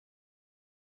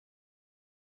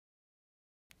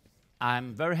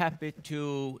I'm very happy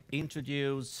to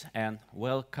introduce and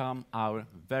welcome our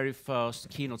very first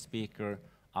keynote speaker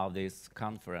of this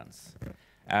conference.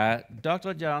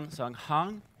 Dr.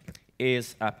 Sungkyunkwan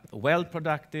is a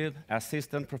well-productive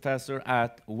assistant professor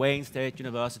at Wayne State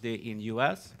University in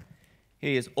US.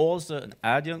 He is also an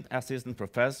adjunct assistant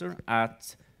professor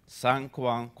at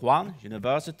Sungkyunkwan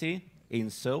University in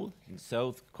Seoul, in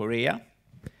South Korea.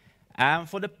 And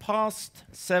for the past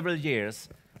several years,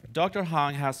 Dr.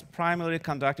 Hong has primarily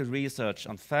conducted research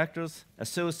on factors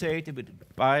associated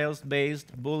with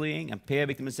bias-based bullying and peer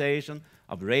victimization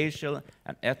of racial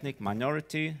and ethnic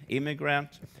minority,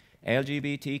 immigrant,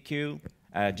 LGBTQ,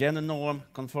 gender norm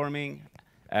conforming,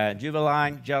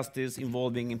 juvenile justice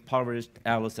involving impoverished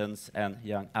adolescents and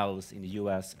young adults in the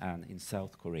US and in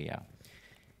South Korea.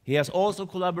 He has also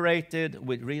collaborated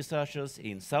with researchers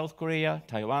in South Korea,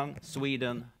 Taiwan,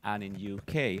 Sweden, and in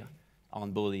UK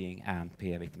on bullying and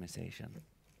peer victimization.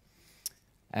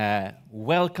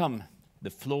 Welcome. The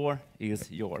floor is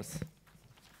yours.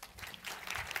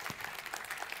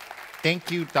 Thank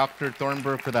you, Dr.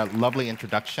 Thornburg, for that lovely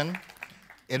introduction.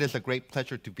 It is a great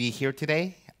pleasure to be here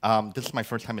today. This is my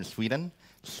first time in Sweden,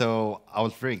 so I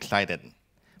was very excited.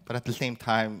 But at the same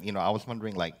time, I was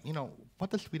wondering, what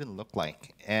does Sweden look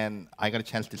like? And I got a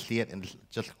chance to see it, and it's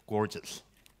just gorgeous.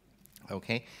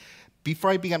 Okay.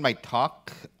 Before I begin my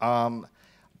talk,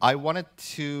 I wanted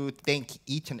to thank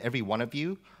each and every one of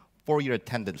you for your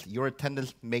attendance. Your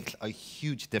attendance makes a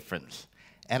huge difference.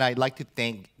 And I'd like to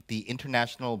thank the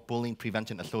International Bullying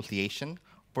Prevention Association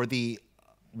for the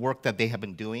work that they have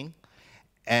been doing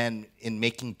and in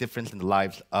making difference in the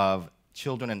lives of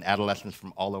children and adolescents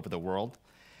from all over the world.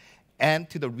 And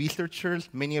to the researchers,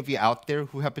 many of you out there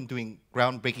who have been doing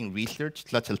groundbreaking research,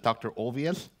 such as Dr.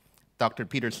 Olvius, Dr.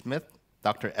 Peter Smith,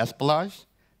 Dr. Espelage,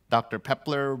 Dr.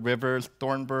 Pepler, Rivers,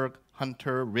 Thornburg,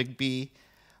 Hunter, Rigby.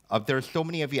 There are so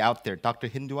many of you out there, Dr.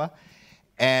 Hindua.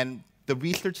 And the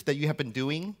research that you have been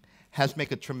doing has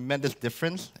made a tremendous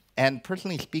difference. And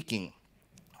personally speaking,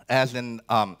 as an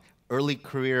early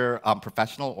career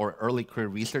professional or early career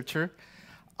researcher,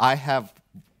 I have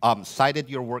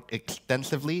cited your work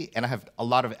extensively, and I have a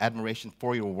lot of admiration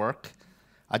for your work.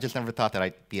 I just never thought that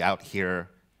I'd be out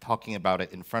here talking about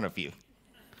it in front of you.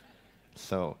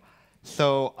 So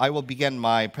I will begin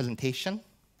my presentation.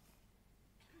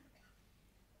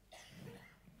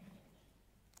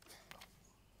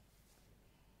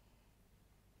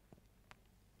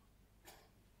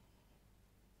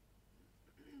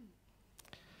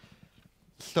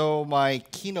 So my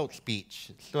keynote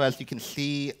speech. So as you can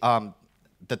see,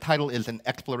 the title is An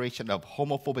Exploration of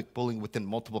Homophobic Bullying Within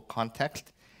Multiple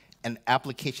Contexts, and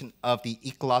Application of the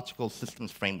Ecological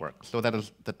Systems Framework. So that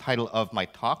is the title of my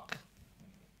talk.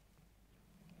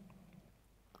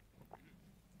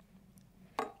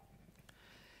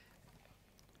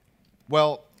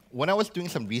 Well, when I was doing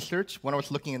some research, when I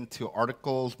was looking into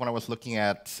articles, when I was looking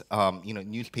at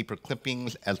newspaper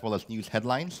clippings as well as news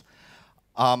headlines,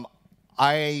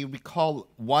 I recall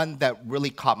one that really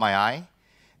caught my eye,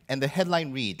 and the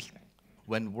headline reads,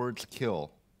 "When Words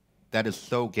Kill, That Is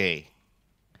So Gay."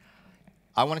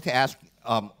 I wanted to ask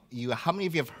you, how many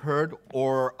of you have heard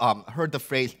or heard the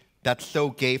phrase, "That's so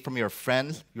gay," from your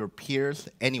friends, your peers,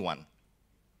 anyone?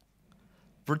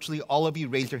 Virtually all of you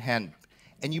raised your hand.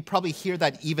 And you probably hear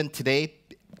that even today,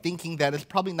 thinking that it's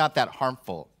probably not that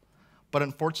harmful. But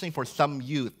unfortunately for some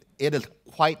youth, it is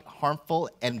quite harmful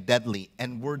and deadly,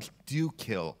 and words do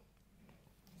kill.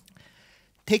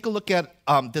 Take a look at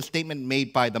this statement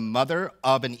made by the mother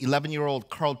of an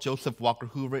 11-year-old Carl Joseph Walker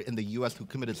Hoover in the US who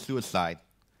committed suicide.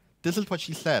 This is what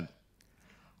she said: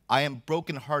 "I am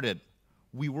brokenhearted.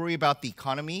 We worry about the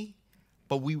economy,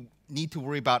 but we need to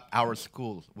worry about our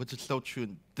schools," which is so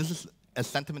true. This is a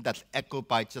sentiment that's echoed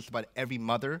by just about every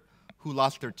mother who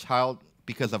lost their child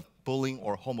because of bullying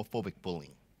or homophobic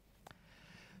bullying.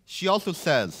 She also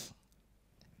says,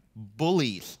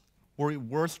 "Bullies were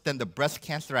worse than the breast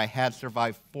cancer I had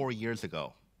survived 4 years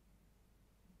ago."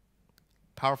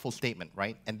 Powerful statement,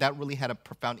 right? And that really had a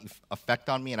profound effect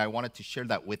on me, and I wanted to share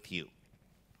that with you.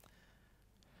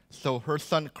 So her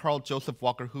son, Carl Joseph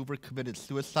Walker Hoover, committed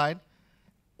suicide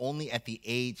only at the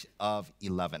age of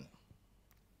 11.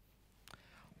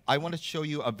 I want to show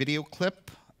you a video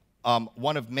clip,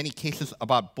 one of many cases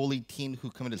about bullied teen who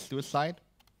committed suicide.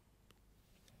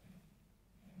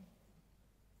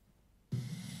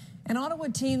 An Ottawa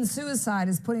teen's suicide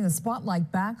is putting the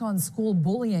spotlight back on school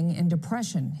bullying and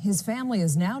depression. His family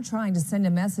is now trying to send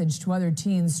a message to other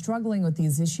teens struggling with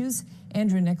these issues.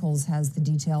 Andrew Nichols has the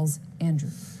details.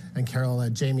 Andrew. And Carol,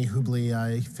 Jamie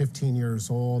Hubley, 15 years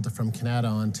old, from Canada,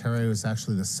 Ontario, is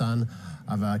actually the son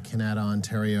of a Canada,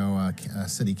 Ontario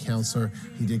city councillor.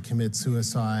 He did commit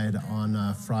suicide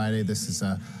on Friday. This is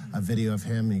a video of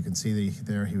him. You can see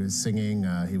there he was singing.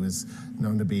 He was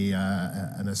known to be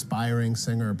an aspiring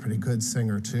singer, a pretty good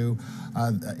singer too.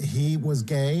 He was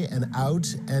gay and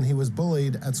out, and he was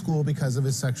bullied at school because of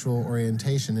his sexual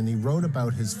orientation. And he wrote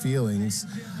about his feelings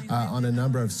on a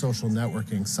number of social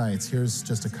networking sites. Here's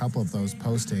just a couple of those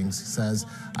postings. He says,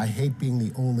 "I hate being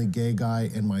the only gay guy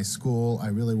in my school. I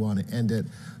really want to end it.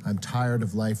 I'm tired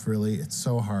of life, really. It's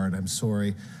so hard. I'm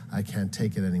sorry. I can't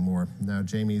take it anymore." Now,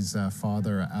 Jamie's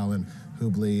father, Alan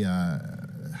Hubley,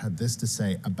 had this to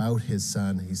say about his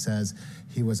son. He says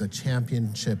he was a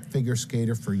championship figure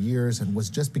skater for years and was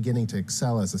just beginning to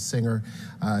excel as a singer.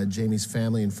 Jamie's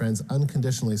family and friends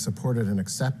unconditionally supported and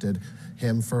accepted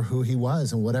him for who he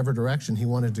was and whatever direction he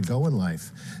wanted to go in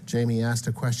life. Jamie asked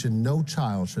a question no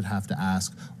child should have to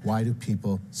ask: why do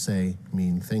people say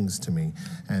mean things to me?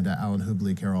 And Alan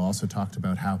Hubley, Carol, also talked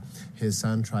about how his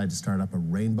son tried to start up a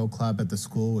rainbow club at the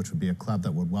school, which would be a club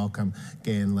that would welcome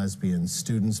gay and lesbian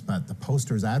students, but the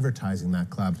posters advertising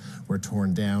that club were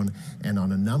torn down, and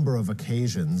on a number of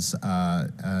occasions,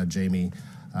 Jamie,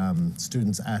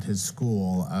 students at his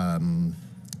school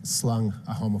slung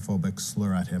a homophobic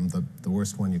slur at him, the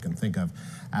worst one you can think of,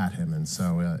 at him. And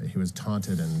so he was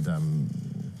taunted and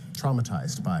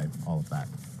traumatized by all of that.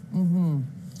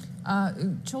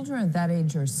 Children at that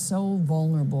age are so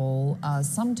vulnerable.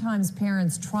 Sometimes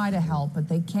parents try to help, but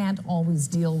they can't always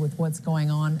deal with what's going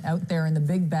on out there in the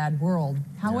big bad world.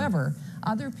 However,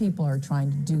 other people are trying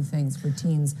to do things for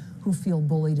teens who feel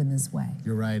bullied in this way.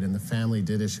 You're right, and the family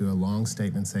did issue a long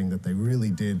statement saying that they really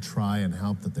did try and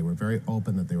help, that they were very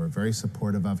open, that they were very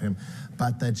supportive of him,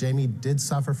 but that Jamie did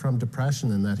suffer from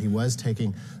depression and that he was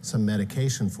taking some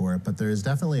medication for it. But there is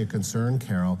definitely a concern,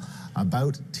 Carol,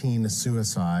 about teen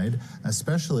suicide,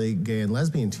 especially gay and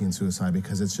lesbian teen suicide,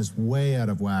 because it's just way out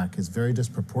of whack. It's very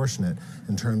disproportionate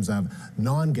in terms of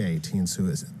non-gay teen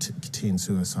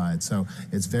suicide. So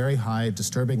it's very high,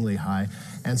 disturbingly high.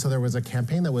 And so there was a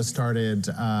campaign that was started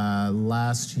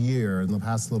last year, in the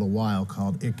past little while,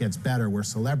 called It Gets Better, where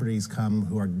celebrities come,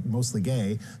 who are mostly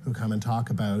gay, who come and talk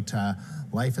about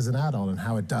life as an adult and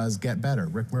how it does get better.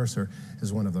 Rick Mercer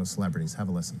is one of those celebrities. Have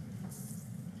a listen.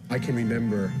 I can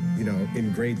remember,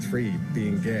 in grade 3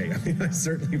 being gay. I mean, I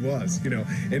certainly was. In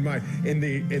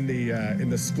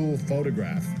the school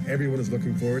photograph, everyone is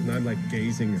looking forward, and I'm like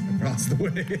gazing across the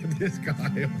way at this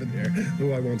guy over there,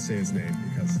 who I won't say his name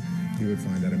because he would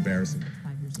find that embarrassing.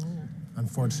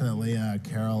 Unfortunately,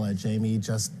 Carol, Jamie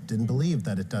just didn't believe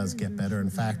that it does get better. In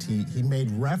fact, he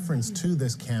made reference to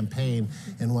this campaign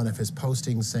in one of his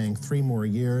postings, saying 3 more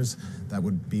years, that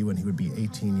would be when he would be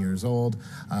 18 years old.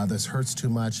 This hurts too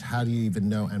much. How do you even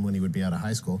know? And when he would be out of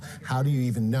high school, how do you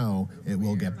even know it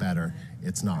will get better?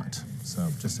 It's not. So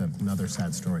just another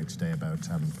sad story today about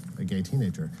a gay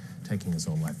teenager taking his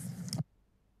own life.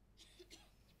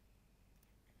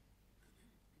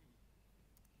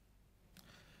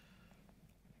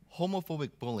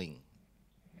 Homophobic bullying.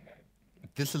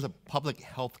 This is a public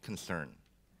health concern.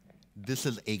 This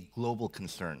is a global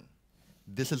concern.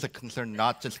 This is a concern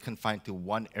not just confined to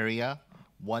one area,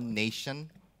 one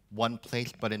nation, one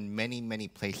place, but in many, many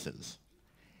places.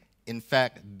 In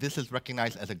fact, this is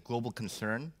recognized as a global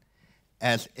concern,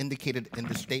 as indicated in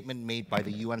the statement made by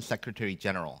the UN Secretary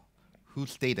General, who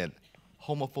stated,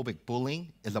 homophobic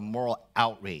bullying is a moral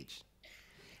outrage,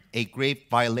 a grave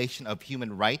violation of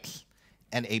human rights,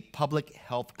 and a public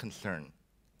health concern.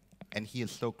 And he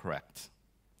is so correct.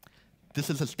 This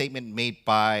is a statement made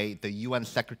by the UN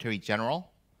Secretary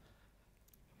General.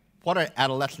 What are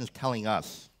adolescents telling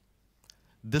us?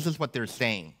 This is what they're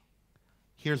saying.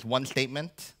 Here's one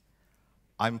statement.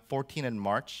 I'm 14 in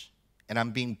March, and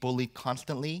I'm being bullied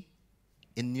constantly.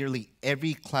 In nearly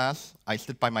every class, I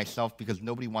sit by myself because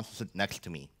nobody wants to sit next to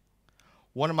me.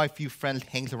 One of my few friends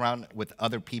hangs around with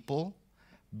other people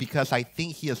because I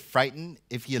think he is frightened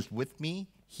if he is with me,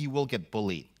 he will get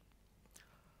bullied.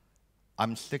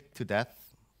 I'm sick to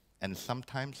death, and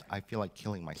sometimes I feel like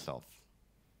killing myself.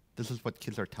 This is what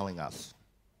kids are telling us.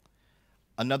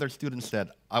 Another student said,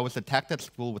 I was attacked at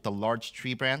school with a large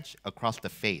tree branch across the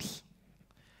face.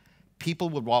 People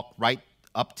would walk right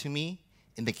up to me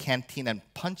in the canteen and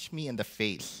punch me in the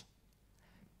face.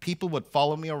 People would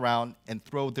follow me around and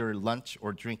throw their lunch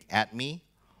or drink at me.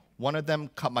 One of them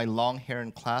cut my long hair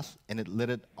in class, and it lit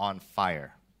it on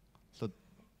fire. So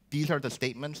these are the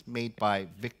statements made by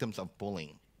victims of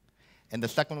bullying. And the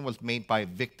second one was made by a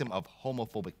victim of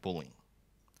homophobic bullying.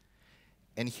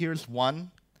 And here's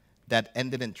one that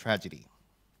ended in tragedy.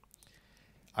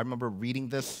 I remember reading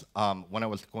this when I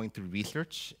was going through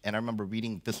research, and I remember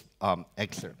reading this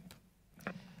excerpt.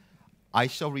 I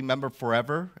shall remember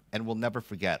forever and will never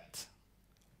forget.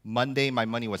 Monday, my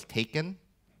money was taken.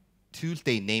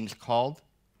 Tuesday, names called.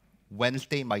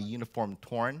 Wednesday, my uniform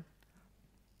torn.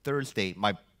 Thursday,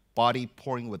 my body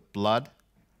pouring with blood.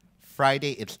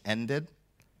 Friday, it's ended.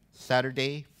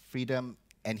 Saturday, freedom,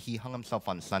 and he hung himself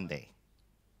on Sunday.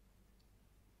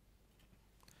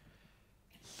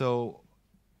 So,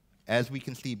 as we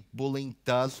can see, bullying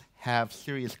does have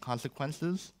serious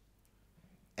consequences,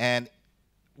 and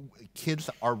kids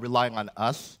are relying on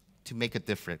us to make a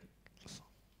difference.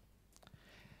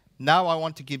 Now I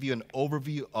want to give you an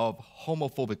overview of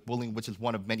homophobic bullying, which is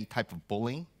one of many types of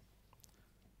bullying.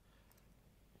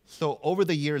 So over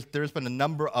the years, there's been a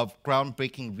number of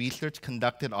groundbreaking research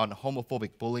conducted on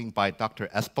homophobic bullying by Dr.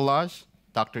 Espelage,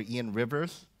 Dr. Ian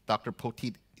Rivers, Dr.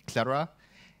 Poteet, etc.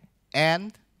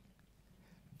 And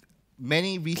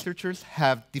many researchers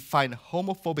have defined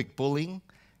homophobic bullying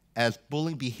as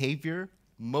bullying behavior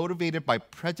motivated by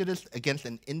prejudice against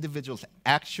an individual's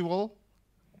actual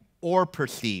or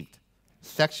perceived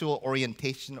sexual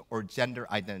orientation or gender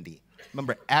identity.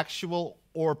 Remember, actual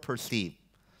or perceived.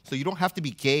 So you don't have to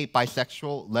be gay,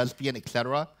 bisexual, lesbian,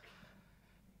 etc.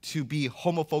 to be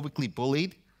homophobically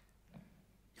bullied.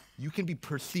 You can be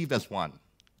perceived as one.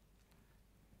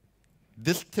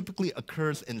 This typically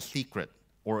occurs in secret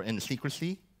or in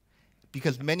secrecy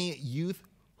because many youth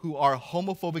who are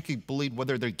homophobically bullied,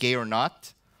 whether they're gay or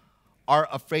not, are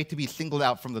afraid to be singled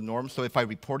out from the norm. So if I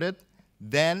report it,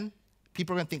 then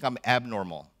people are going to think I'm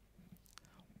abnormal.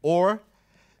 Or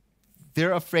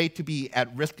they're afraid to be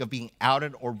at risk of being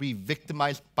outed or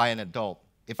re-victimized by an adult.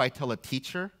 If I tell a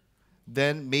teacher,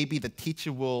 then maybe the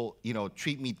teacher will,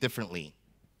 treat me differently.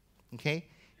 Okay?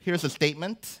 Here's a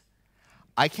statement.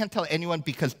 I can't tell anyone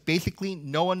because basically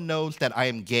no one knows that I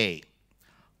am gay.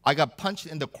 I got punched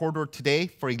in the corridor today,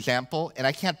 for example, and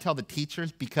I can't tell the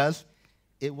teachers because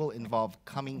it will involve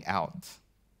coming out.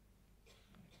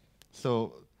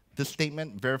 So this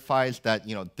statement verifies that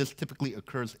this typically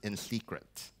occurs in secret.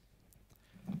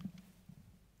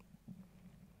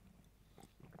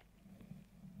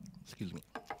 Excuse me.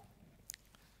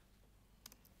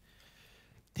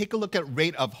 Take a look at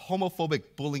rate of homophobic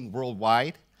bullying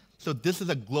worldwide. So this is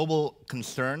a global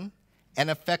concern and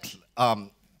affects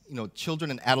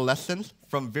children and adolescents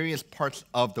from various parts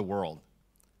of the world.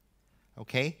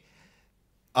 Okay?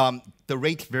 The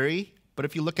rates vary, but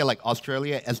if you look at like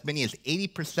Australia, as many as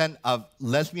 80% of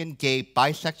lesbian, gay,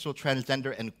 bisexual,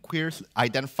 transgender, and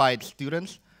queer-identified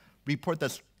students report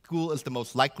that school is the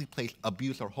most likely place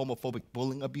abuse or homophobic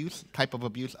bullying abuse, type of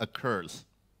abuse occurs.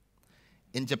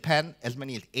 In Japan, as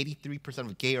many as 83%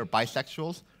 of gay or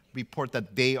bisexuals report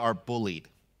that they are bullied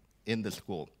in the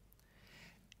school.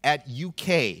 At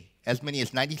UK, as many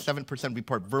as 97%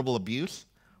 report verbal abuse,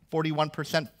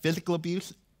 41% physical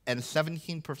abuse, and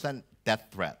 17% death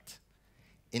threat.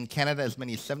 In Canada, as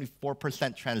many as 74%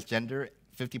 transgender,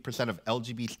 50% of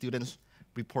LGBT students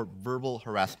report verbal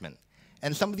harassment.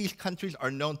 And some of these countries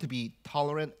are known to be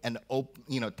tolerant and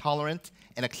tolerant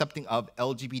and accepting of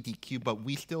LGBTQ, but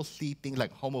we still see things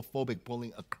like homophobic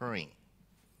bullying occurring.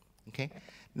 Okay?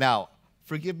 Now,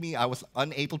 forgive me, I was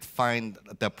unable to find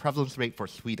the prevalence rate for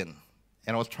Sweden,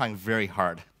 and I was trying very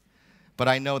hard. But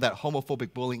I know that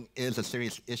homophobic bullying is a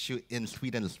serious issue in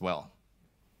Sweden as well.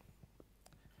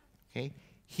 Okay?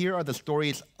 Here are the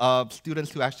stories of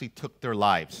students who actually took their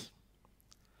lives.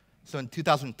 So in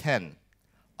 2010,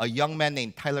 a young man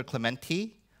named Tyler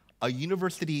Clementi, a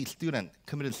university student,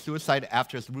 committed suicide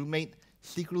after his roommate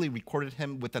secretly recorded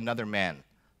him with another man.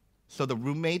 So the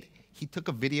roommate, he took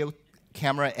a video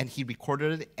camera and he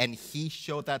recorded it and he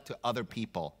showed that to other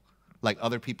people, like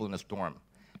other people in his dorm.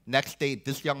 Next day,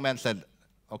 this young man said,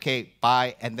 okay,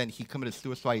 bye, and then he committed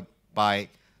suicide by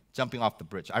jumping off the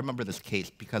bridge. I remember this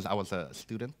case because I was a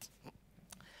student.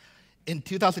 In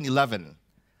 2011,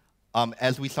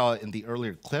 as we saw in the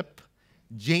earlier clip,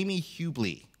 Jamie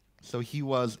Hubley, so he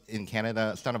was in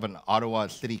Canada, son of an Ottawa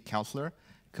city councillor,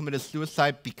 committed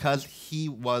suicide because he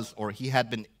had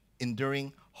been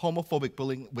enduring homophobic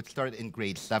bullying, which started in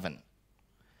grade 7.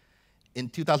 In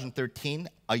 2013,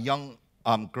 a young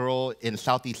girl in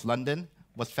southeast London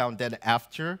was found dead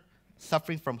after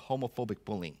suffering from homophobic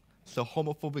bullying. So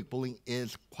homophobic bullying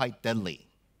is quite deadly.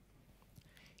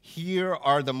 Here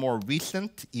are the more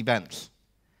recent events.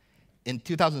 In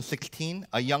 2016,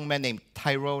 a young man named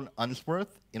Tyrone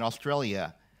Unsworth in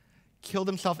Australia killed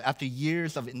himself after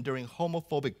years of enduring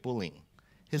homophobic bullying.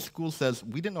 His school says,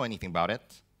 we didn't know anything about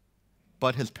it,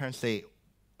 but his parents say,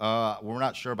 we're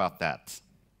not sure about that.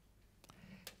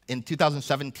 In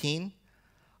 2017,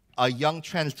 a young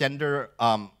transgender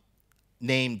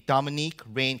named Dominique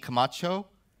Rain Camacho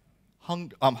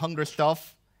hung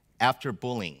herself after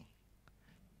bullying.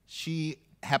 She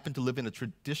happened to live in a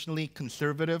traditionally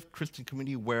conservative Christian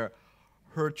community where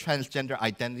her transgender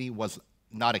identity was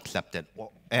not accepted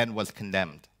and was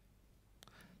condemned.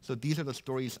 So these are the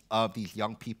stories of these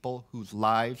young people whose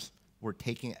lives were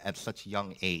taken at such a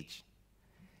young age.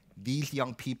 These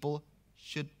young people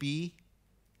should be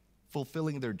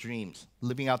fulfilling their dreams,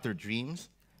 living out their dreams,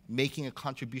 making a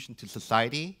contribution to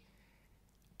society,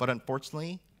 but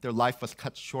unfortunately, their life was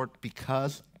cut short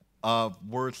because of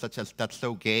words such as, "that's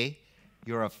so gay,"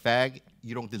 "you're a fag,"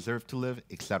 "you don't deserve to live,"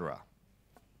 etc.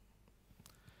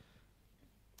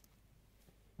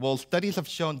 Well, studies have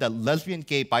shown that lesbian,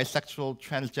 gay, bisexual,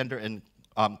 transgender, and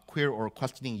queer or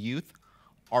questioning youth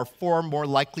are far more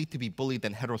likely to be bullied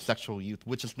than heterosexual youth,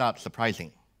 which is not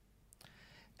surprising.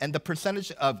 And the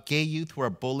percentage of gay youth who are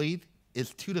bullied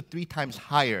is 2 to 3 times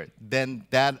higher than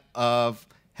that of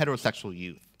heterosexual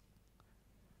youth.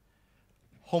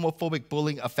 Homophobic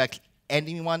bullying affects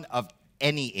anyone of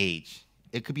any age.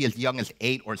 It could be as young as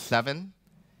 8 or 7,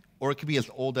 or it could be as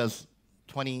old as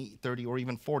 20, 30, or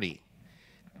even 40.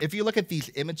 If you look at these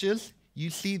images, you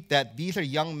see that these are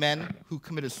young men who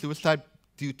committed suicide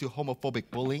due to homophobic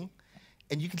bullying.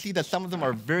 And you can see that some of them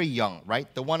are very young,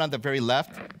 right? The one on the very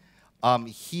left,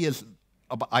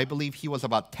 I believe he was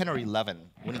about 10 or 11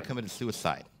 when he committed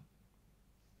suicide.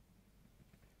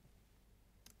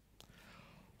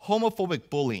 Homophobic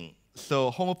bullying.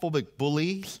 So homophobic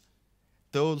bullies,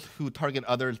 those who target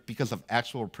others because of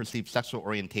actual or perceived sexual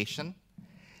orientation,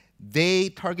 they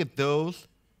target those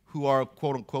who are,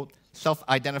 quote unquote,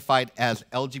 self-identified as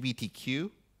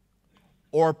LGBTQ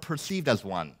or perceived as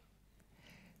one.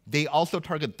 They also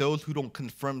target those who don't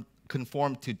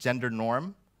conform to gender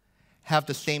norm, have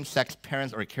the same sex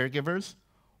parents or caregivers,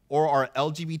 or are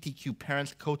LGBTQ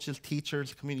parents, coaches,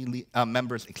 teachers, community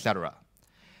members, etc.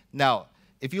 Now,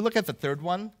 if you look at the third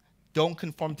one, don't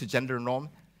conform to gender norm,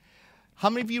 how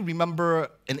many of you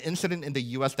remember an incident in the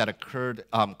US that occurred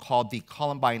called the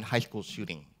Columbine High School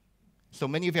shooting? So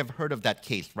many of you have heard of that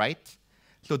case, right?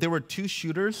 So there were 2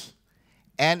 shooters,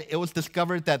 and it was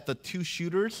discovered that the 2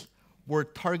 shooters were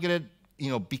targeted,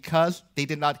 because they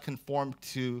did not conform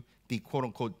to the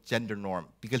quote-unquote gender norm,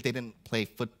 because they didn't play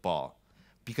football,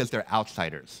 because they're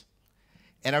outsiders.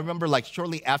 And I remember,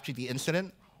 shortly after the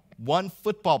incident, one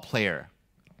football player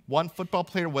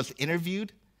was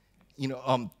interviewed.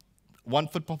 One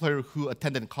football player who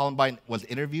attended Columbine was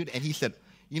interviewed, and he said,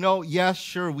 yeah,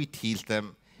 sure, we teased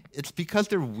them. It's because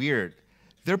they're weird.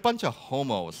 They're a bunch of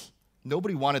homos.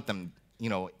 Nobody wanted them,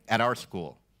 at our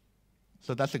school.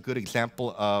 So that's a good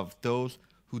example of those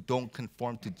who don't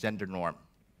conform to gender norm.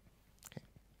 Okay.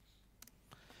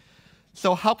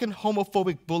 So how can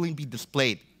homophobic bullying be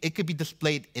displayed? It could be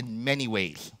displayed in many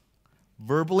ways.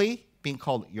 Verbally, being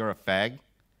called, "you're a fag."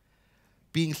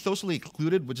 Being socially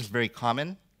excluded, which is very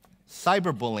common.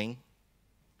 Cyberbullying,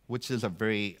 which is a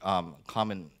very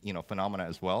common phenomena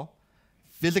as well.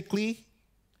 Physically,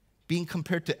 being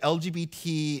compared to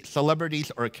LGBT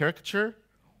celebrities or a caricature,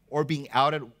 or being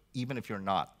outed even if you're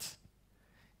not.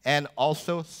 And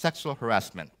also sexual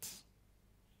harassment.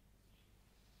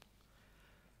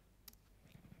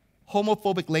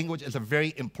 Homophobic language is a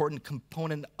very important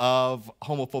component of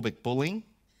homophobic bullying.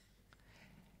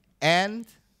 And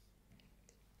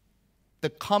the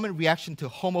common reaction to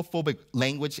homophobic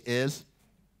language is,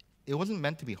 it wasn't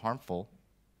meant to be harmful.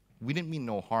 We didn't mean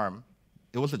no harm.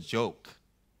 It was a joke.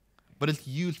 But it's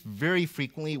used very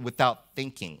frequently without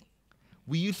thinking.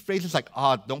 We use phrases like,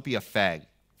 don't be a fag,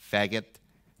 faggot.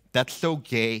 That's so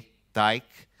gay,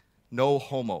 dyke. No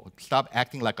homo. Stop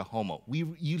acting like a homo. We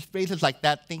use phrases like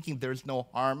that thinking there's no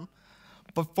harm.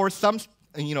 But for some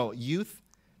youth,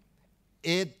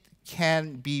 it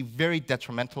can be very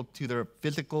detrimental to their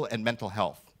physical and mental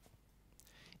health.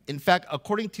 In fact,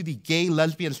 according to the Gay,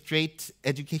 Lesbian, Straight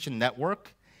Education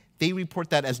Network, they report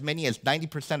that as many as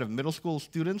 90% of middle school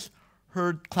students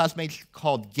heard classmates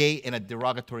called gay in a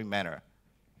derogatory manner.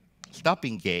 Stop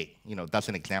being gay, that's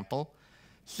an example.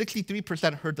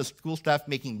 63% heard the school staff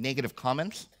making negative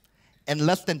comments, and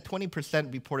less than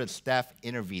 20% reported staff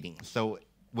intervening. So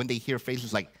when they hear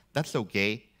phrases like, "that's so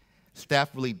gay,"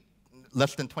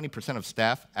 less than 20% of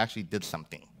staff actually did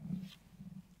something.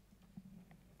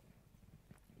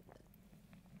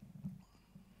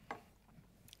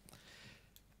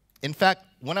 In fact,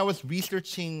 when I was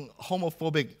researching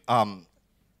homophobic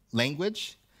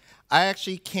language, I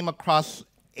actually came across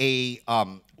a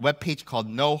webpage called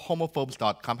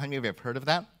nohomophobes.com. How many of you have heard of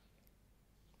that?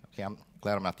 Okay, I'm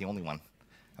glad I'm not the only one.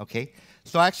 Okay,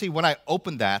 so actually when I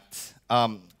opened that,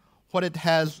 what it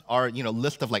has are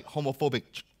list of like homophobic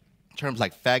terms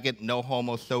like faggot, no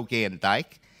homo, so gay, and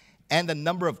dyke, and the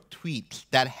number of tweets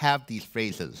that have these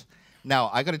phrases. Now,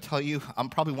 I got to tell you, I'm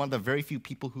probably one of the very few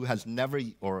people who has never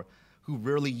or who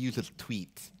rarely uses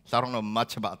tweets. So I don't know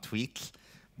much about tweets.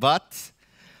 But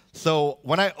so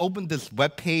when I opened this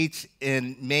web page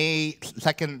in May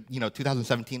 2nd,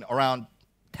 2017, around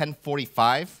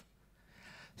 10:45.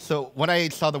 So when I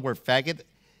saw the word faggot,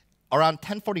 around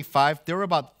 10:45, there were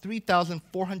about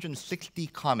 3,460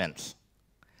 comments.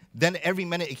 Then every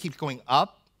minute it keeps going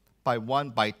up by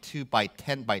 1, by 2, by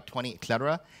 10, by 20,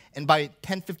 etc. And by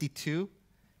 10:52,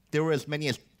 there were as many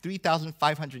as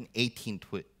 3,518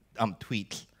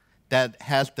 tweets that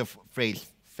has the phrase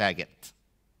faggot.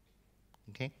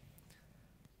 Okay.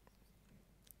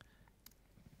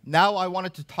 Now I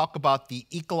wanted to talk about the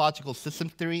ecological system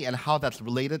theory and how that's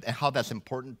related and how that's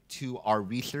important to our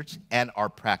research and our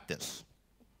practice.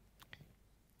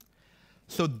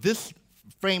 So this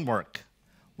framework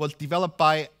was developed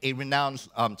by a renowned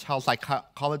child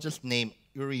psychologist named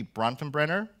Uri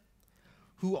Bronfenbrenner,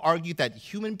 who argued that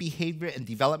human behavior and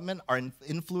development are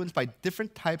influenced by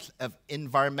different types of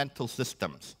environmental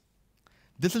systems.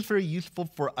 This is very useful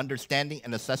for understanding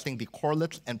and assessing the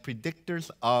correlates and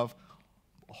predictors of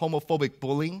homophobic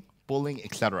bullying,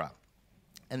 etc.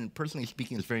 And personally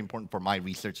speaking, it's very important for my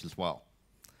research as well.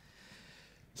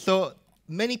 So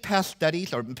many past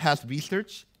studies or past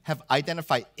research have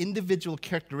identified individual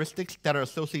characteristics that are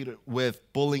associated with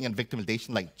bullying and victimization,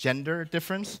 like gender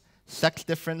difference, sex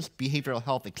difference, behavioral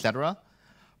health, etc.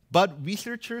 But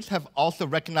researchers have also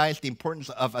recognized the importance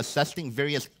of assessing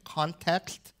various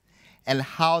contexts and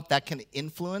how that can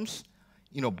influence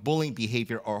bullying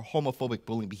behavior or homophobic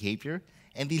bullying behavior.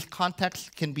 And these contexts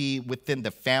can be within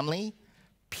the family,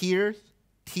 peers,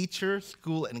 teacher,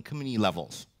 school, and community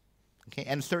levels. Okay?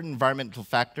 And certain environmental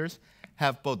factors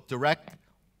have both direct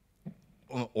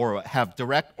or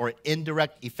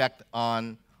indirect effect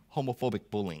on homophobic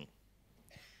bullying.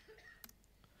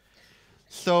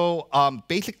 So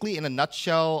basically, in a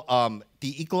nutshell,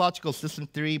 the ecological system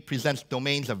theory presents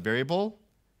domains of variable,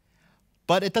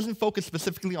 but it doesn't focus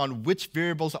specifically on which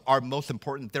variables are most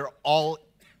important. They're all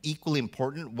equally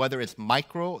important, whether it's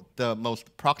micro, the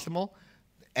most proximal,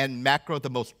 and macro, the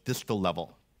most distal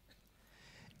level.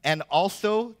 And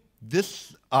also,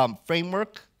 this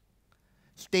framework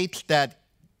states that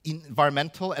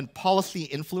environmental and policy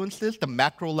influences, the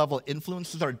macro level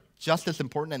influences, are just as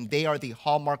important, and they are the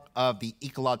hallmark of the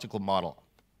ecological model.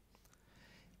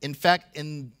 In fact,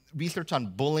 in research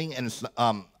on bullying and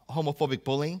homophobic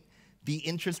bullying, the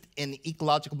interest in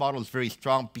ecological model is very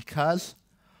strong because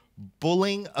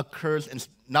bullying occurs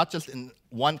not just in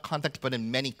one context, but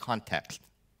in many contexts.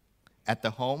 At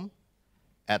the home,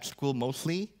 at school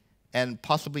mostly, and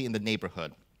possibly in the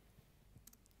neighborhood.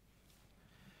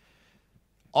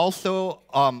 Also,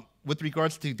 with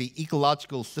regards to the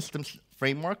ecological systems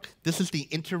framework, this is the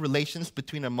interrelations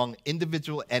between among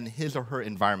individual and his or her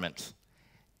environments.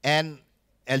 And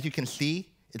as you can see,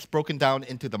 it's broken down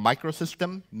into the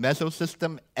microsystem,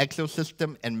 mesosystem,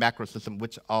 exosystem, and macrosystem,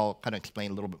 which I'll kind of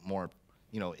explain a little bit more,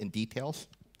 in details.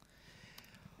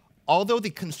 Although the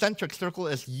concentric circle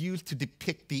is used to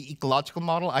depict the ecological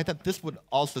model, I thought this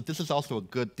is also a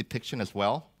good depiction as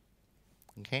well.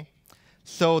 Okay?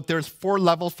 So there's 4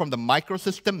 levels from the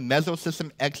microsystem,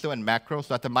 mesosystem, exo, and macro.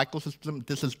 So at the microsystem,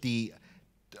 this is the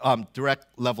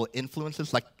direct level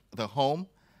influences, like the home,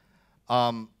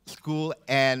 school,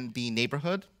 and the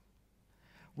neighborhood.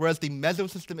 Whereas the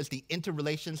mesosystem is the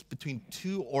interrelations between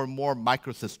 2 or more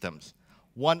microsystems,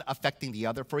 one affecting the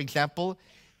other. For example,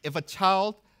 if a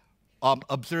child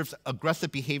observes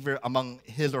aggressive behavior among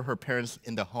his or her parents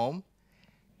in the home,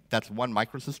 that's one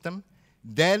microsystem,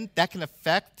 then that can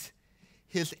affect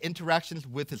his interactions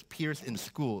with his peers in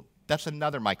school. That's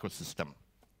another microsystem.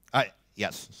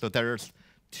 Yes, so there's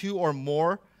 2 or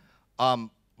more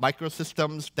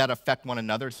microsystems that affect one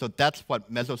another, so that's what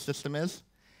mesosystem is.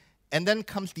 And then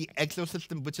comes the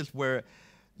exosystem, which is where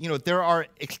there are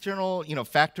external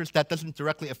factors that doesn't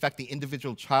directly affect the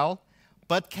individual child,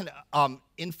 but can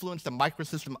influence the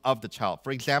microsystem of the child.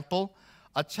 For example,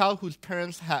 a child whose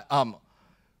parents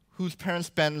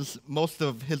spends most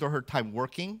of his or her time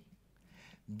working,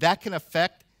 that can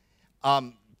affect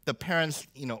the parents'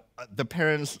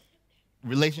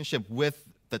 relationship with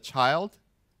the child.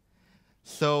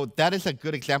 So that is a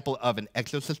good example of an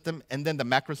exosystem. And then the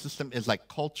macrosystem is like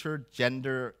culture,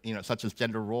 gender, such as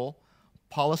gender role,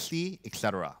 policy,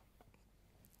 etc.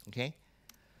 Okay?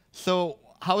 So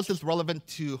how is this relevant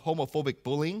to homophobic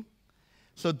bullying?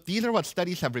 So these are what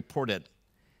studies have reported.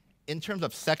 In terms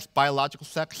of sex, biological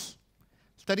sex,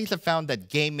 Studies have found that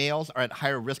gay males are at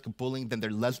higher risk of bullying than their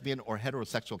lesbian or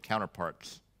heterosexual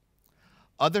counterparts.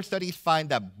 Other studies find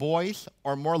that boys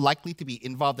are more likely to be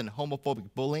involved in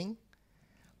homophobic bullying,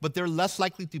 but they're less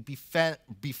likely to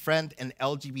befriend an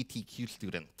LGBTQ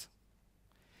student.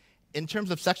 In terms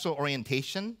of sexual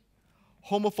orientation,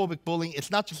 homophobic bullying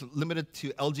is not just limited to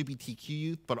LGBTQ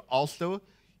youth, but also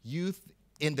youth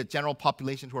in the general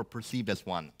population who are perceived as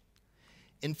one.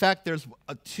 In fact, there's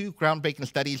two groundbreaking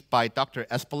studies by Dr.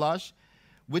 Espelage,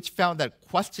 which found that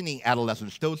questioning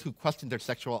adolescents, those who question their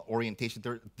sexual orientation,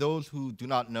 those who do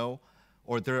not know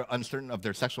or they're uncertain of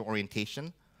their sexual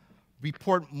orientation,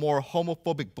 report more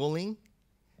homophobic bullying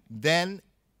than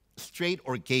straight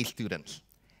or gay students.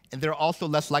 And they're also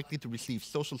less likely to receive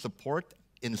social support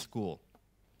in school.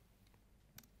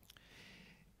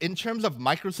 In terms of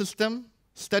microsystem,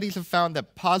 studies have found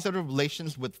that positive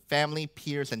relations with family,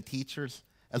 peers, and teachers,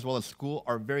 as well as school,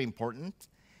 are very important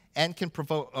and can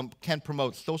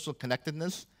promote social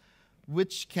connectedness,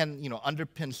 which can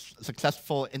underpin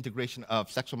successful integration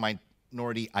of sexual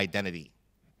minority identity.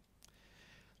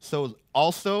 So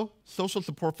also, social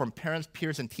support from parents,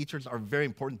 peers, and teachers are very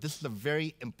important. This is a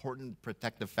very important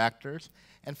protective factors.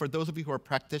 And for those of you who are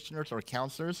practitioners or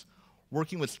counselors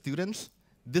working with students,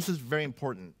 this is very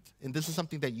important. And this is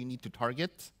something that you need to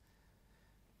target.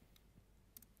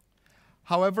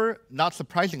 However, not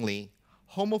surprisingly,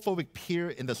 homophobic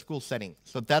peer in the school setting.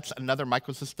 So that's another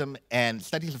microsystem, and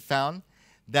studies have found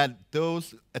that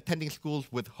those attending schools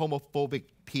with homophobic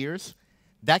peers,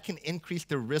 that can increase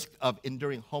the risk of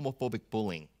enduring homophobic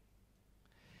bullying.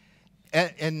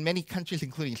 In many countries,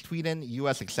 including Sweden,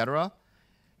 US, etc.,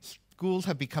 schools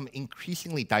have become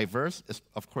increasingly diverse.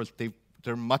 Of course,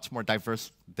 they're much more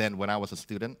diverse than when I was a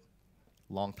student,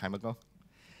 a long time ago.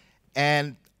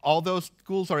 And although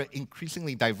schools are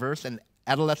increasingly diverse and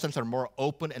adolescents are more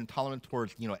open and tolerant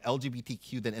towards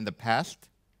LGBTQ than in the past,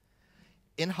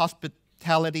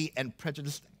 inhospitality and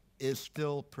prejudice is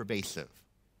still pervasive.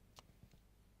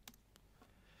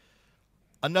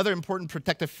 Another important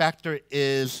protective factor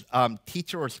is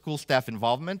teacher or school staff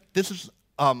involvement. This is,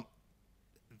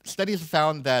 studies have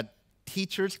found that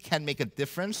teachers can make a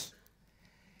difference,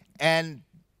 and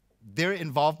their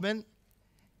involvement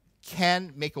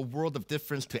can make a world of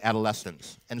difference to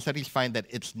adolescents. And studies find that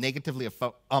it's negatively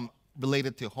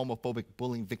related to homophobic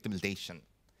bullying victimization.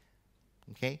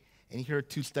 Okay? And here are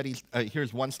two studies.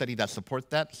 Here's one study that supports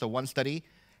that. So one study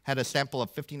had a sample of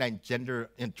 59 gender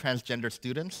and transgender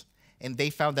students, and they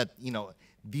found that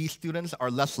these students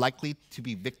are less likely to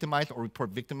be victimized or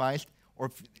report victimized,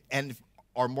 and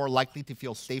are more likely to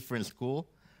feel safer in school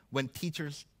when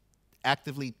teachers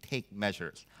actively take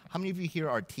measures. How many of you here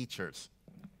are teachers?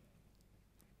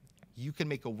 You can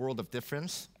make a world of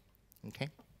difference. Okay.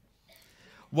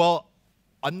 Well,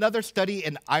 another study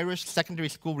in Irish secondary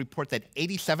school reports that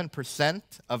 87%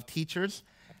 of teachers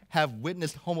have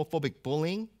witnessed homophobic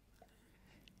bullying,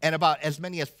 and about as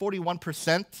many as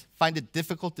 41% find it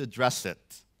difficult to address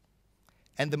it.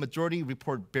 And the majority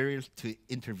report barriers to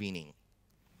intervening.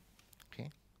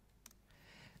 Okay.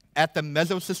 At the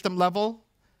mesosystem level,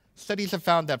 studies have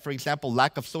found that, for example,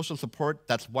 lack of social support,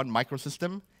 that's one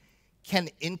microsystem, can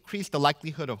increase the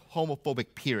likelihood of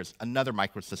homophobic peers, another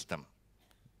microsystem.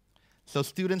 So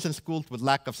students in schools with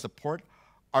lack of support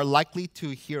are likely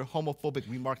to hear homophobic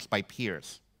remarks by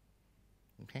peers.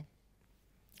 Okay?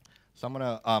 So I'm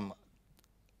going to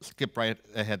skip right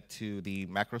ahead to the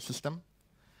macrosystem.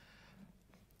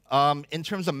 In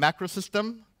terms of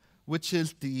macrosystem, which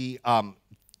is the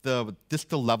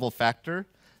distal level factor,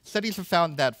 studies have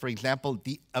found that, for example,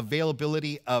 the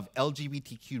availability of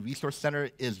LGBTQ resource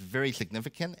center is very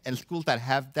significant, and schools that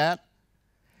have that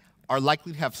are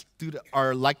likely to have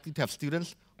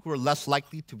students who are less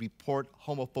likely to report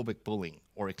homophobic bullying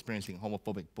or experiencing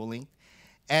homophobic bullying.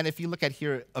 And if you look at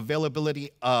here,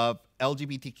 availability of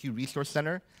LGBTQ resource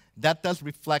center, that does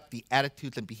reflect the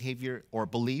attitudes and behavior or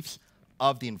beliefs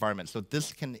of the environment. So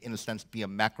this can, in a sense, be a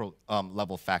macro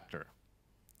level factor.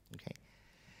 Okay.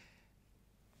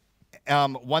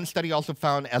 One study also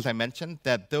found, as I mentioned,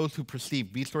 that those who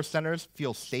perceive resource centers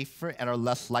feel safer and are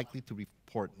less likely to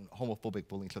report homophobic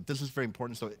bullying. So this is very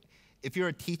important. So if you're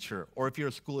a teacher or if you're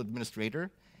a school administrator,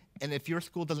 and if your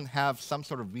school doesn't have some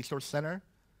sort of resource center,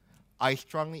 I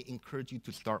strongly encourage you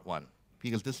to start one,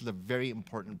 because this is a very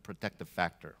important protective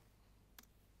factor.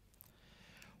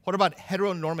 What about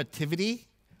heteronormativity?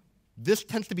 This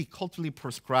tends to be culturally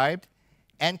prescribed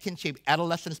and can shape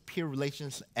adolescents' peer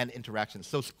relations and interactions.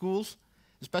 So schools,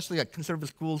 especially at conservative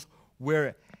schools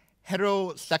where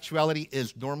heterosexuality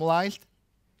is normalized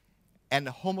and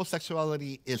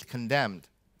homosexuality is condemned,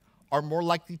 are more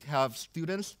likely to have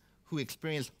students who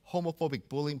experience homophobic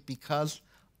bullying because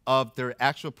of their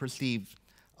actual perceived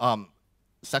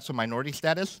sexual minority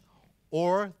status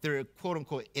or their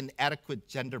quote-unquote inadequate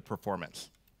gender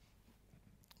performance.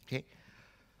 Okay?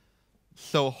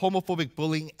 So homophobic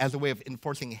bullying as a way of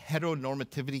enforcing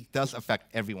heteronormativity does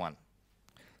affect everyone.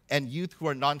 And youth who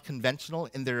are non-conventional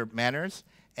in their manners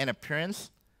and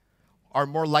appearance are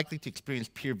more likely to experience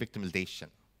peer victimization.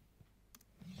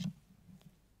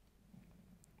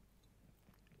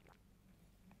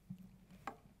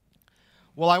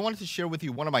 Well, I wanted to share with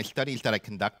you one of my studies that I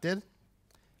conducted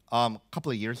a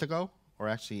couple of years ago, or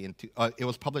actually it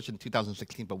was published in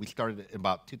 2016, but we started it in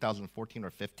about 2014 or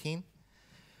 15.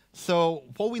 So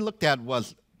what we looked at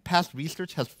was past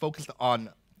research has focused on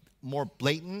more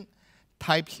blatant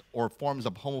types or forms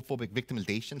of homophobic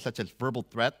victimization, such as verbal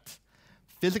threat,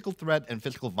 physical threat, and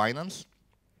physical violence,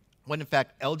 when in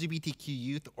fact LGBTQ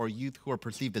youth or youth who are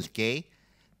perceived as gay,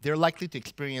 they're likely to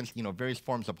experience various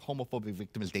forms of homophobic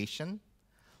victimization,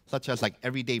 such as like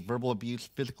everyday verbal abuse,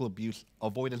 physical abuse,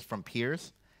 avoidance from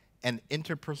peers, and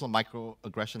interpersonal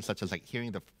microaggressions, such as like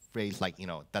hearing the phrase like,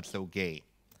 that's so gay.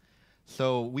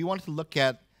 So we wanted to look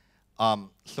at,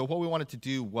 so what we wanted to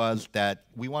do was that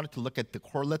we wanted to look at the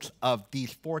correlates of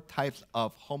these 4 types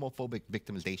of homophobic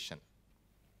victimization,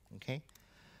 okay?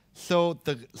 So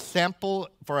the sample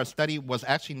for our study was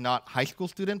actually not high school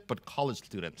students, but college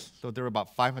students. So there were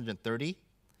about 530.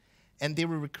 And they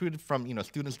were recruited from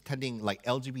students attending like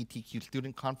LGBTQ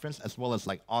student conference as well as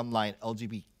like online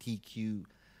LGBTQ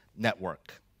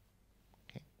network.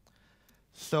 Okay.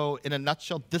 So in a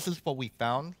nutshell, this is what we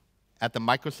found at the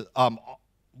micro.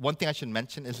 One thing I should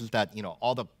mention is that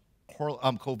all the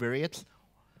covariates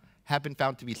have been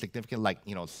found to be significant, like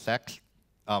sex,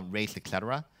 race,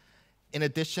 etc. In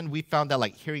addition, we found that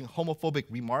like hearing homophobic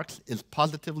remarks is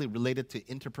positively related to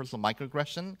interpersonal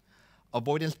microaggression,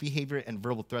 avoidance behavior, and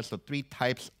verbal threats, so 3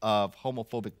 types of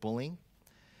homophobic bullying.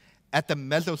 At the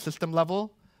mesosystem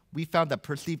level, we found that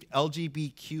perceived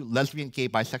LGBTQ, lesbian, gay,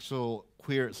 bisexual,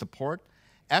 queer support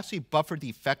actually buffered the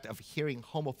effect of hearing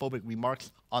homophobic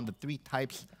remarks on the 3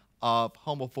 types of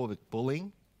homophobic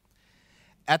bullying.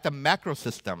 At the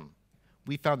macrosystem,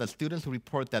 we found that students who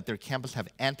report that their campus have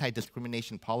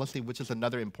anti-discrimination policy, which is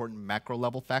another important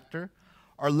macro-level factor,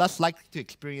 are less likely to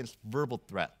experience verbal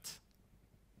threat.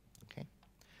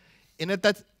 In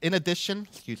addition,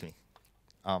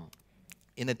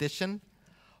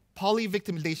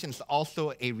 poly-victimization is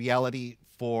also a reality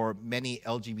for many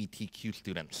LGBTQ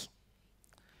students.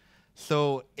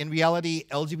 So in reality,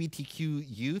 LGBTQ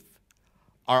youth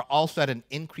are also at an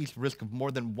increased risk of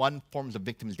more than one forms of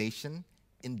victimization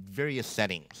in various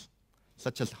settings,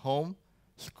 such as home,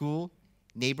 school,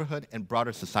 neighborhood, and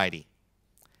broader society.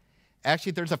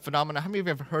 Actually, there's a phenomenon. How many of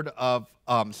you have heard of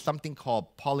something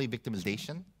called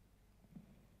poly-victimization?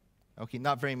 Okay,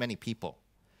 not very many people.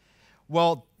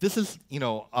 Well, this is,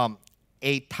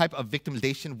 a type of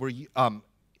victimization where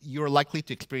you're likely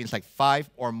to experience like 5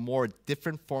 or more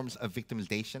different forms of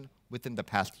victimization within the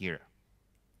past year.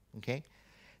 Okay?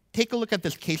 Take a look at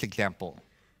this case example.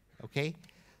 Okay?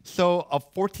 So a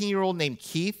 14-year-old named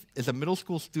Keith is a middle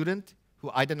school student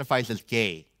who identifies as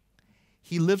gay.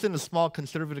 He lives in a small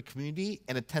conservative community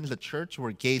and attends a church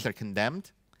where gays are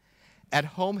condemned. At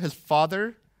home, his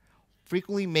father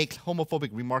frequently makes homophobic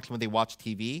remarks when they watch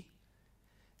TV.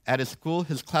 At his school,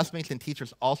 his classmates and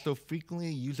teachers also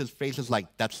frequently uses phrases like,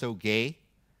 that's so gay.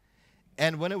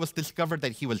 And when it was discovered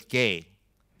that he was gay,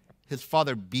 his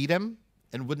father beat him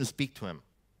and wouldn't speak to him.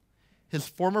 His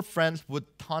former friends would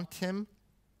taunt him,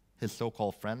 his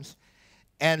so-called friends,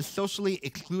 and socially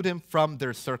exclude him from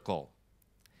their circle.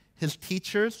 His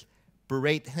teachers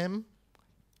berate him,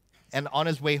 and on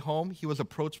his way home, he was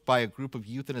approached by a group of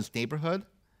youth in his neighborhood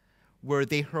where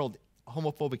they hurled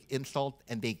homophobic insults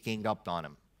and they ganged up on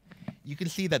him. You can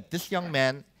see that this young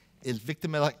man is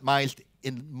victimized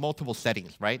in multiple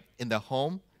settings, right? In the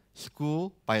home,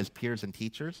 school, by his peers and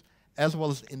teachers, as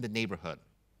well as in the neighborhood.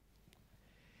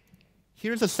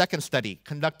 Here's a second study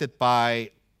conducted by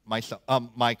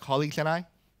my colleagues and I.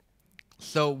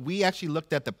 So we actually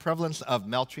looked at the prevalence of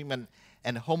maltreatment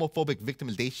and homophobic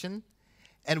victimization,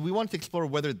 and we wanted to explore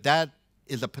whether that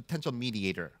is a potential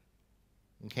mediator.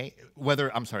 Okay,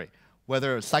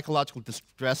 whether psychological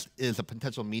distress is a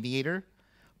potential mediator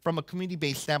from a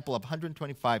community-based sample of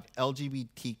 125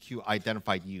 LGBTQ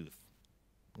identified youth.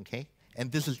 Okay,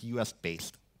 and this is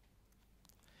US-based.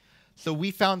 So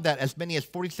we found that as many as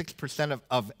 46%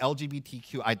 of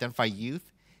LGBTQ identified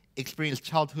youth experienced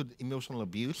childhood emotional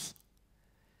abuse.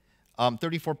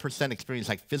 34% experienced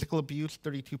like physical abuse,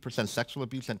 32% sexual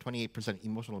abuse, and 28%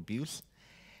 emotional abuse.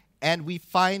 And we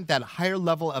find that higher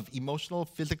level of emotional,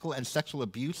 physical, and sexual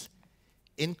abuse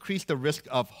increase the risk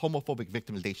of homophobic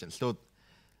victimization. So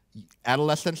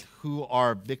adolescents who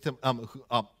are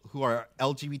who are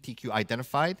LGBTQ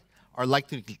identified are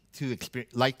likely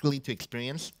to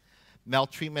experience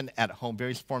maltreatment at home,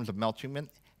 various forms of maltreatment,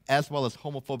 as well as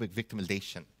homophobic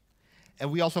victimization.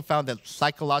 And we also found that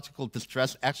psychological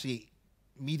distress actually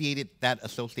mediated that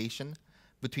association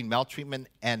between maltreatment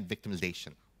and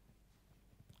victimization.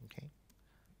 Okay.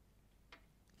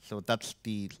 So that's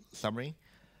the summary.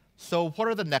 So what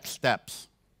are the next steps?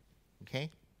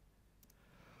 Okay.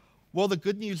 Well, the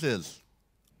good news is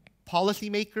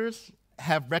policymakers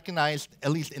have recognized,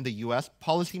 at least in the US,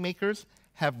 policymakers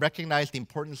have recognized the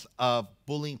importance of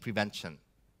bullying prevention.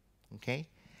 Okay.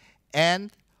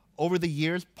 And over the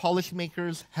years,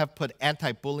 policymakers have put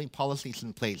anti-bullying policies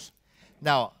in place.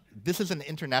 Now, this is an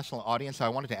international audience, so I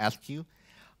wanted to ask you,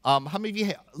 how many of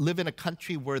you live in a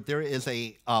country where there is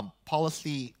a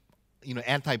policy,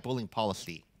 anti-bullying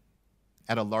policy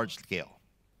at a large scale?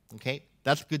 Okay,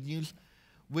 that's good news,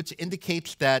 which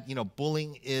indicates that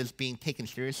bullying is being taken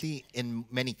seriously in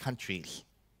many countries.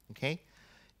 Okay,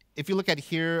 if you look at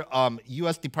here,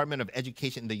 U.S. Department of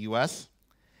Education in the U.S.,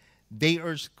 they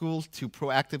urge schools to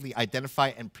proactively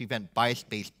identify and prevent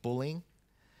bias-based bullying.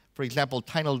 For example,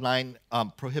 Title IX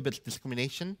prohibits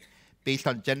discrimination based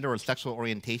on gender or sexual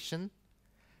orientation.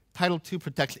 Title II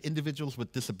protects individuals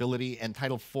with disability, and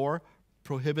Title IV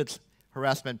prohibits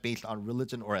harassment based on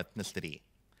religion or ethnicity.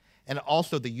 And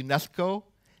also the UNESCO,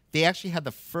 they actually had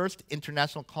the first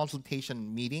international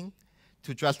consultation meeting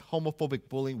to address homophobic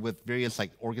bullying with various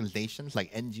organizations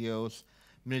like NGOs,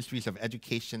 ministries of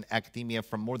education, academia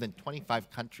from more than 25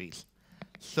 countries.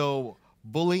 So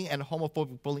bullying and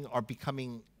homophobic bullying are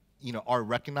becoming, are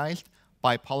recognized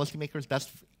by policymakers. That's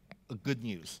good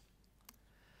news.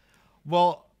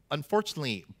 Well,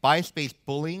 unfortunately, bias-based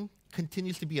bullying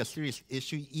continues to be a serious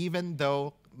issue, even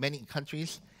though many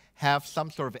countries have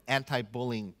some sort of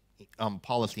anti-bullying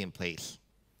policy in place.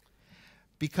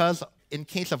 Because in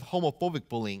case of homophobic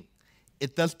bullying,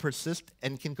 it does persist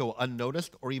and can go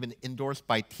unnoticed or even endorsed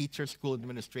by teachers, school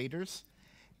administrators,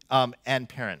 and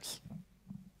parents.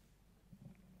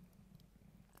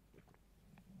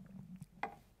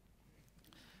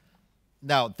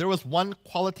 Now, there was one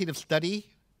qualitative study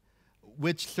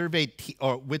which surveyed,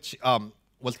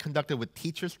 was conducted with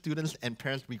teachers, students, and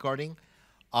parents regarding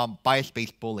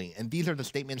bias-based bullying. And these are the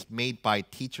statements made by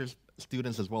teachers,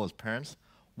 students, as well as parents.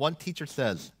 One teacher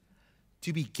says,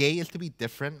 "To be gay is to be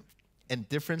different, and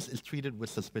difference is treated with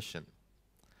suspicion."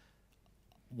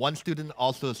 One student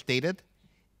also stated,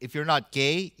 "If you're not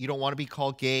gay, you don't want to be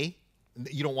called gay.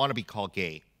 You don't want to be called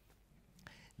gay."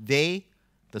 They,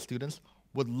 the students,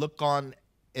 would look on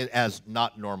it as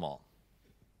not normal.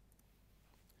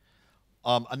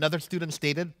 Another student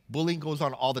stated, "Bullying goes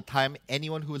on all the time.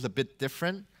 Anyone who is a bit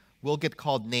different will get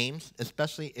called names,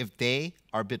 especially if they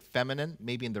are a bit feminine,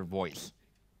 maybe in their voice."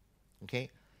 Okay?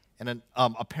 And then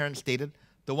a parent stated,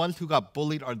 "The ones who got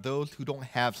bullied are those who don't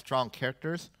have strong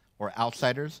characters or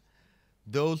outsiders.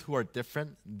 Those who are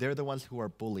different, they're the ones who are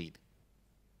bullied."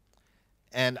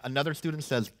 And another student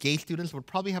says, "Gay students would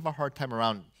probably have a hard time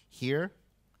around here.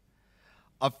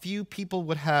 A few people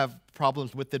would have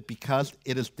problems with it because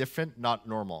it is different, not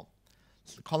normal.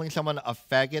 So calling someone a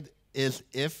faggot is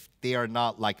if they are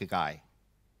not like a guy."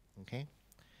 Okay?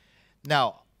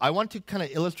 Now, I want to kind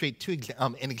of illustrate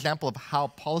an example of how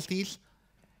policies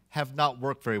have not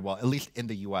worked very well, at least in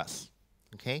the US.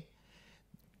 Okay?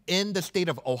 In the state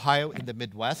of Ohio in the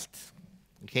Midwest,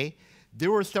 okay, there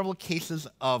were several cases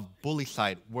of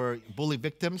bullycide where bully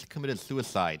victims committed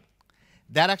suicide.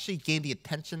 That actually gained the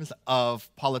attentions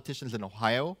of politicians in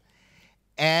Ohio,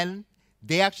 and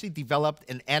they actually developed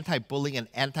an anti-bullying and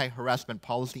anti-harassment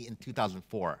policy in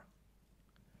 2004.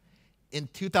 In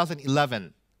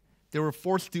 2011, there were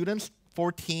 4 students,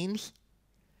 4 teens,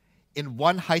 in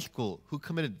one high school who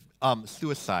committed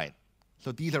suicide.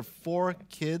 So these are 4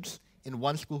 kids in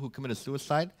one school who committed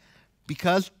suicide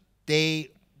because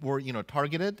they were,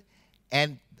 targeted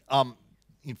and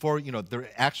for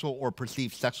their actual or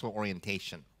perceived sexual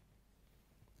orientation.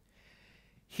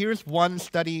 Here's one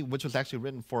study which was actually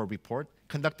written for a report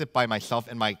conducted by myself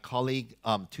and my colleague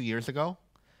 2 years ago.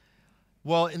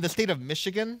 Well, in the state of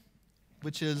Michigan,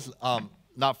 which is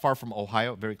not far from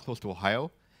Ohio, very close to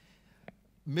Ohio,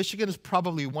 Michigan is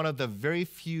probably one of the very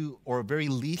few or very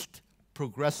least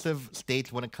progressive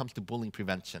states when it comes to bullying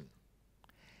prevention.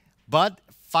 But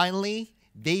finally,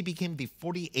 they became the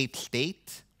 48th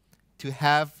state to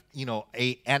have,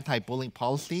 a anti-bullying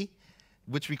policy,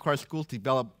 which requires schools to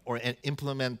develop or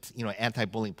implement,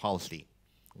 anti-bullying policy.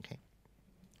 Okay.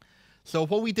 So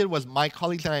what we did was my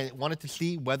colleagues and I wanted to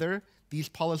see whether these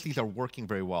policies are working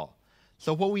very well.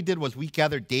 So what we did was we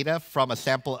gathered data from a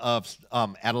sample of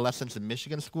adolescents in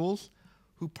Michigan schools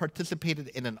who participated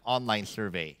in an online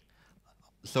survey.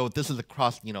 So this is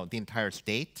across, the entire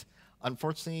state.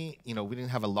 Unfortunately, we didn't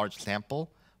have a large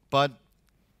sample, but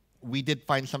we did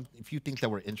find a few things that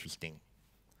were interesting.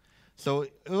 So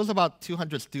it was about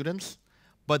 200 students,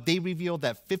 but they revealed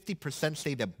that 50%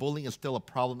 say that bullying is still a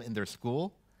problem in their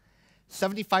school.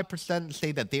 75%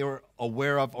 say that they are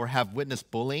aware of or have witnessed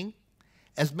bullying.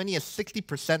 As many as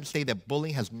 60% say that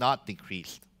bullying has not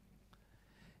decreased.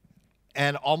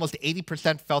 And almost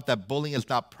 80% felt that bullying is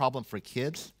not a problem for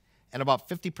kids. And about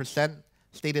 50%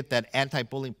 stated that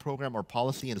anti-bullying program or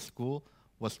policy in school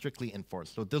was strictly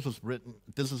enforced. So this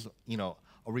is a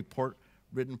report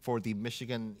written for the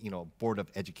Michigan, Board of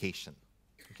Education.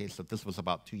 Okay, so this was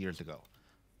about 2 years ago.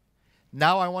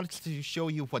 Now I wanted to show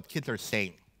you what kids are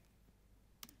saying.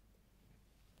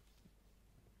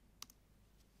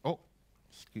 Oh,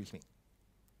 excuse me.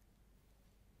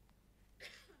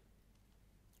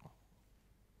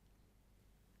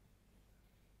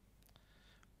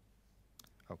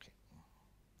 Okay.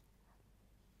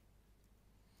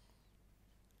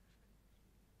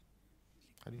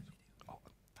 How do you? Oh,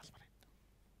 that's what I.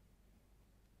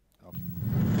 Okay.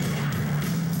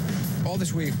 All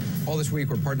this week,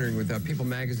 we're partnering with People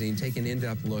Magazine, taking an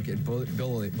in-depth look at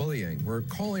bullying. We're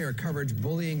calling our coverage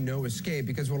 "Bullying No Escape"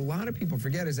 because what a lot of people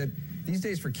forget is that these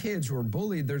days, for kids who are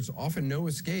bullied, there's often no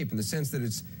escape in the sense that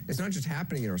it's not just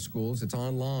happening in our schools. It's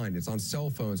online. It's on cell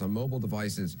phones, on mobile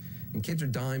devices, and kids are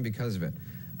dying because of it.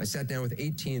 I sat down with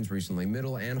 8 teens recently,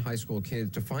 middle and high school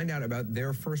kids, to find out about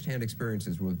their firsthand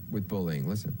experiences with bullying.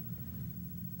 Listen.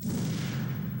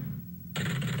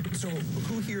 So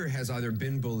who here has either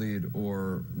been bullied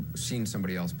or seen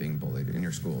somebody else being bullied in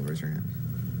your school? Raise your hand.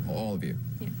 All of you?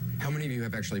 Yeah. How many of you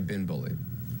have actually been bullied?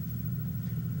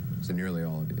 So nearly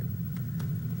all of you.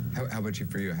 How about you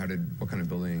for you? What kind of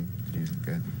bullying did you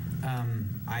get?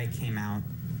 I came out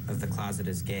of the closet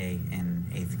as gay in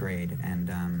 8th grade,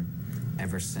 and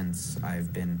ever since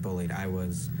I've been bullied. I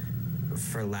was,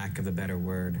 for lack of a better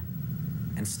word,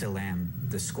 and still am,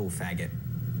 the school faggot.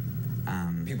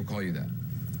 People call you that?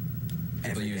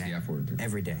 People use the F word too.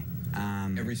 Every day.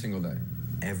 Every single day?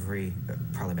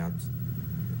 Probably about,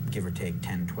 give or take,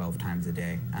 10, 12 times a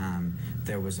day.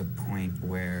 There was a point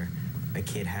where a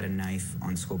kid had a knife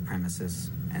on school premises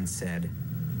and said,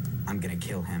 "I'm gonna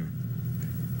kill him.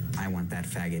 I want that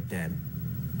faggot dead."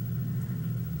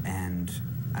 And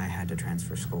I had to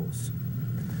transfer schools.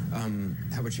 How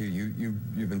about you?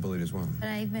 You've been bullied as well.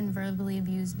 I've been verbally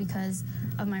abused because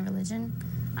of my religion.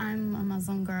 I'm a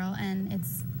Muslim girl, and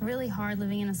it's really hard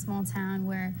living in a small town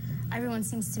where everyone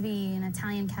seems to be an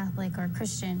Italian Catholic or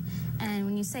Christian. And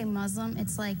when you say Muslim,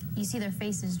 it's like you see their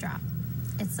faces drop.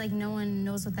 It's like no one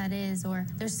knows what that is, or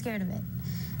they're scared of it.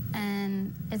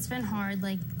 And it's been hard.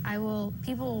 Like,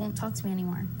 people won't talk to me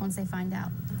anymore once they find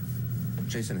out.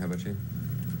 Jason, how about you?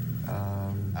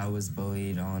 I was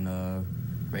bullied on a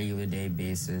regular day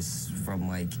basis from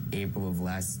like April of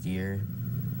last year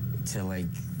to like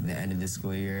the end of the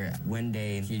school year. One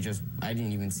day I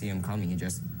didn't even see him coming. He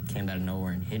just came out of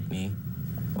nowhere and hit me.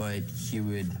 But he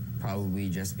would probably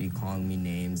just be calling me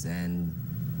names and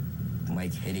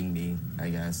like hitting me, I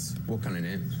guess. What kind of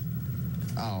names?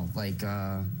 Oh, like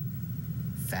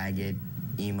faggot,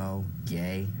 emo,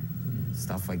 gay,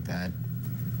 stuff like that.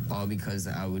 All because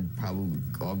I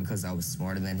was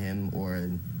smarter than him or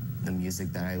the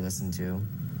music that I listened to.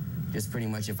 Just pretty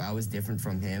much if I was different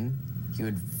from him, he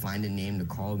would find a name to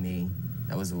call me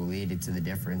that was related to the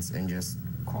difference and just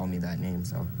call me that name.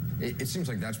 So it seems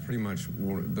like that's pretty much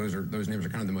those names are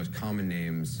kind of the most common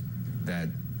names that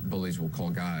bullies will call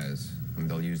guys. I mean,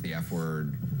 they'll use the F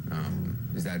word.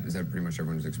 Is that pretty much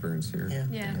everyone's experience here?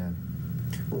 Yeah.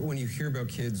 When you hear about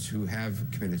kids who have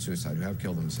committed suicide, who have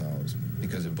killed themselves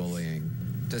because of bullying,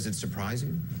 does it surprise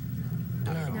you?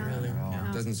 Not really.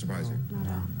 No. Doesn't surprise you?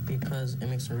 No. Because it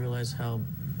makes me realize how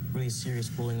really serious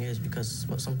bullying is, because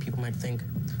some people might think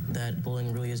that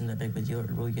bullying really isn't that big of a deal. It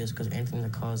really is, because anything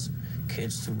that causes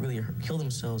kids to really kill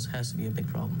themselves has to be a big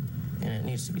problem, and it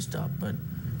needs to be stopped. But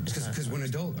because when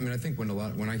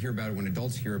I hear about it, when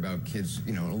adults hear about kids,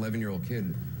 an 11-year-old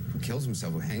kid who kills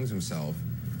himself, who hangs himself,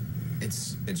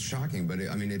 it's shocking. But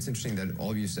it's interesting that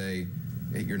all of you say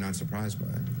you're not surprised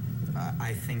by it.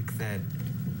 I think that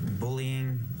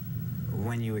bullying,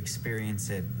 when you experience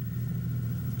it,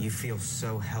 you feel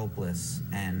so helpless,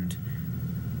 and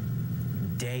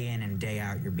day in and day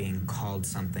out you're being called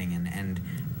something, and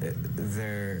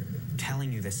they're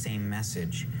telling you the same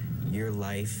message. Your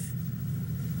life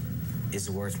is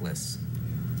worthless.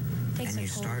 takes and a you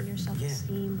toll start, on your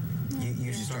self-esteem.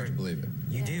 you start to believe it.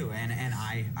 You do, and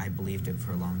I believed it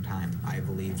for a long time. I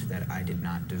believed that I did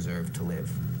not deserve to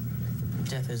live.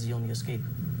 Death is the only escape.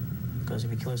 Because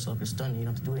if you kill yourself, it's done. You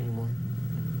don't have to do it anymore.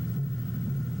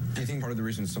 Do you think part of the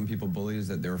reason some people bully is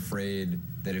that they're afraid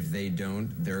that if they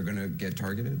don't, they're going to get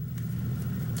targeted?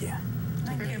 Yeah.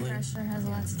 Peer pressure has a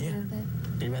lot to do with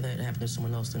it. They'd rather it happen to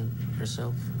someone else than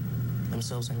yourself.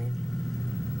 Themselves, I mean.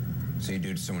 So you do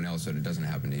it to someone else so that it doesn't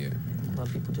happen to you? A lot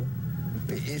of people do.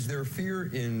 Is there fear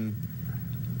in,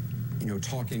 you know,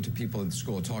 talking to people at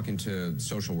school, talking to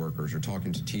social workers or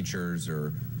talking to teachers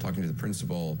or talking to the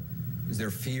principal? Is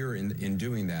there fear in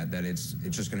doing that it's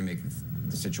just going to make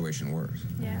the situation worse?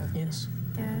 Yeah. Yes.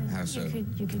 Yeah. How so?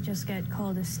 You could just get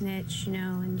called a snitch, you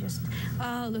know, and just,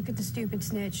 oh, look at the stupid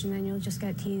snitch, and then you'll just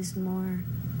get teased more.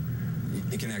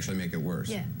 It can actually make it worse.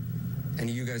 Yeah. And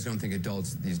you guys don't think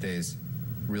adults these days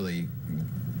really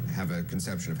have a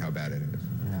conception of how bad it is?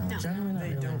 No. Generally, not They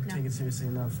really. don't take it seriously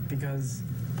enough, because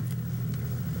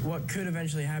what could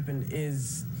eventually happen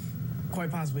is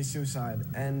quite possibly suicide.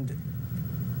 And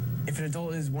if an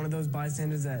adult is one of those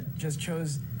bystanders that just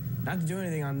chose not to do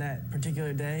anything on that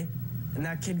particular day, and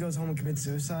that kid goes home and commits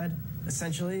suicide,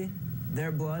 essentially,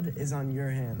 their blood is on your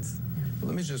hands. But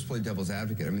let me just play devil's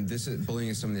advocate. I mean, bullying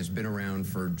is something that's been around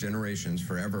for generations,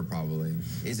 forever probably.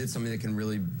 Is it something that can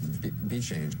really be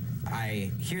changed?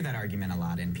 I hear that argument a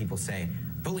lot, and people say,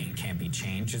 bullying can't be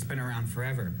changed, it's been around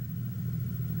forever.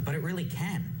 But it really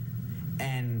can.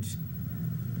 And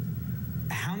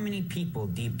how many people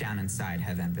deep down inside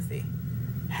have empathy,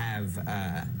 have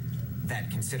that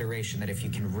consideration that if you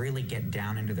can really get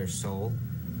down into their soul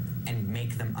and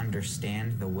make them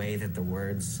understand the way that the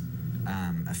words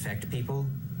affect people,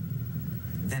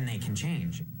 then they can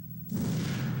change.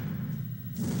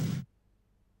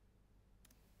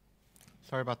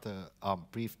 Sorry about the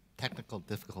brief technical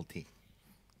difficulty.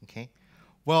 Okay.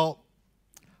 Well,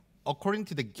 according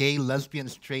to the Gay, Lesbian,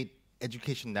 Straight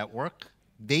Education Network,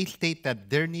 they state that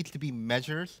there needs to be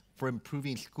measures for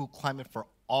improving school climate for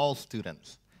all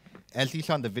students. As you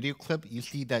saw in the video clip, you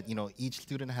see that each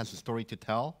student has a story to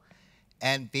tell,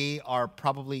 and they are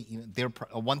probably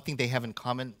one thing they have in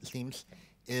common seems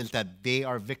is that they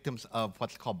are victims of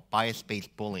what's called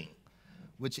bias-based bullying,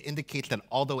 which indicates that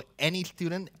although any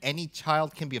student, any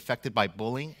child can be affected by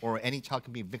bullying, or any child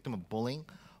can be a victim of bullying,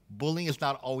 bullying is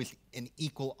not always an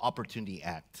equal opportunity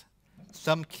act.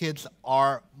 Some kids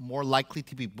are more likely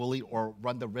to be bullied or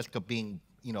run the risk of being,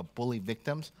 bully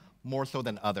victims more so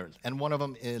than others. And one of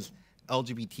them is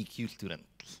LGBTQ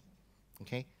students,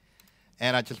 okay?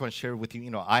 And I just want to share with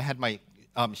you, I had my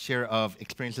share of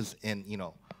experiences in,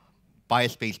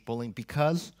 bias-based bullying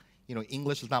because,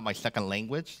 English is not my second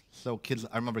language. So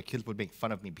I remember kids would make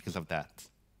fun of me because of that.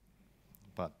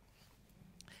 But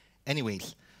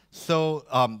anyways, so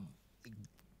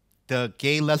the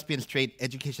Gay, Lesbian, Straight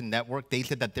Education Network, they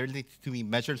said that there needs to be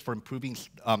measures for improving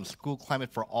school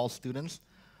climate for all students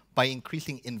by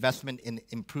increasing investment in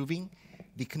improving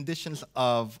the conditions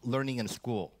of learning in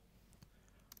school.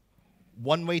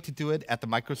 One way to do it at the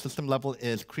microsystem level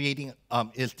is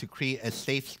to create a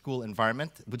safe school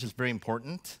environment, which is very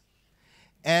important.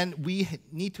 And we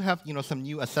need to have some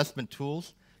new assessment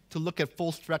tools to look at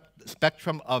full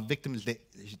spectrum of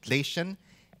victimization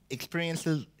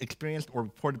experienced or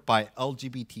reported by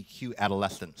LGBTQ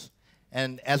adolescents.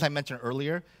 And as I mentioned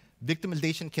earlier,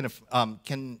 victimization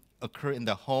can occur in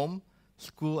the home,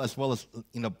 school, as well as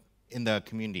in the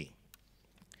community.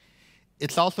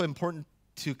 It's also important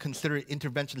to consider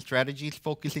intervention strategies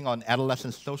focusing on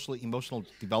adolescents' social emotional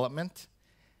development.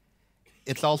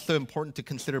 It's also important to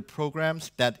consider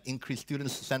programs that increase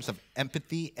students' sense of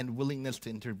empathy and willingness to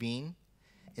intervene.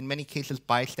 In many cases,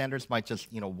 bystanders might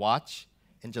just watch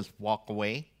and just walk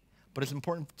away, but it's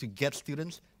important to get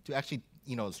students to actually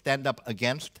stand up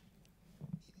against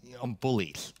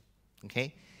bullies.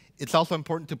 Okay? It's also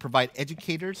important to provide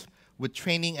educators with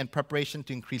training and preparation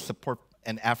to increase support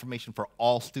and affirmation for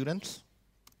all students.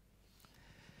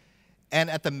 And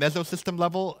at the mesosystem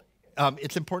level,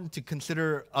 it's important to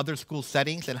consider other school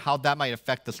settings and how that might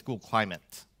affect the school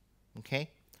climate.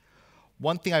 Okay?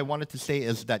 One thing I wanted to say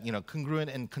is that congruent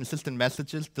and consistent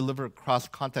messages delivered across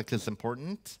context is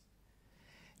important.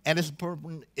 And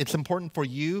it's important for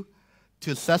you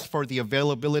to assess for the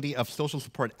availability of social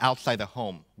support outside the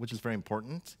home, which is very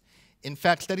important. In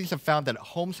fact, studies have found that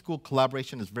homeschool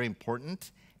collaboration is very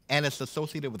important and it's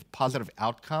associated with positive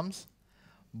outcomes,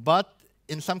 but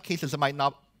in some cases it might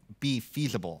not be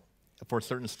feasible for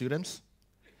certain students.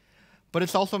 But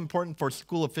it's also important for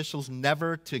school officials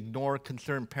never to ignore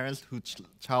concerned parents whose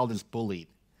child is bullied.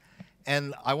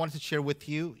 And I wanted to share with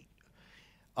you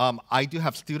I do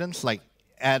have students, like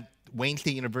at Wayne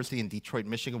State University in Detroit,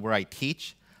 Michigan, where I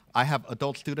teach. I have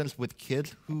adult students with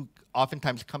kids who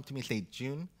oftentimes come to me and say,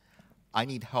 June, I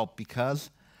need help because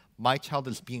my child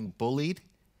is being bullied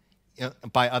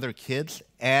by other kids,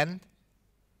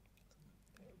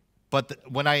 but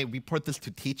when I report this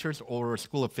to teachers or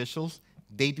school officials,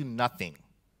 they do nothing.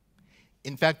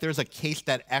 In fact, there's a case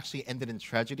that actually ended in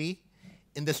tragedy.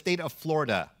 In the state of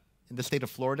Florida,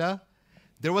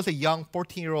 there was a young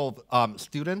 14-year-old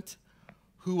student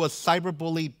who was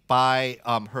cyberbullied by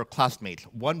her classmates.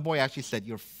 One boy actually said,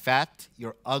 you're fat,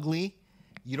 you're ugly,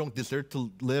 you don't deserve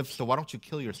to live, so why don't you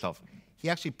kill yourself? He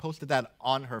actually posted that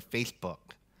on her Facebook.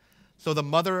 So the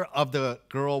mother of the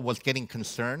girl was getting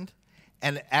concerned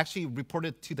and actually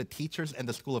reported to the teachers and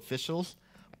the school officials,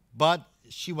 but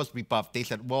she was rebuffed. They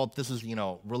said, well, this is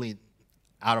really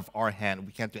out of our hand.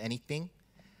 We can't do anything.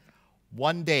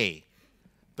 One day,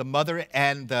 the mother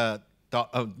and the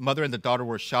daughter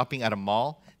were shopping at a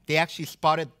mall. They actually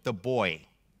spotted the boy.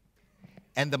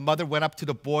 And the mother went up to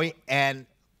the boy and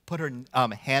put her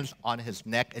hands on his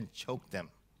neck and choked him.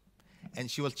 And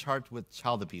she was charged with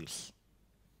child abuse.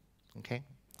 Okay?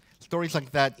 Stories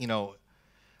like that,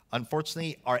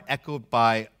 unfortunately, are echoed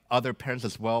by other parents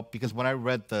as well, because when I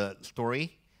read the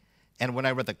story and when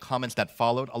I read the comments that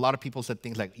followed, a lot of people said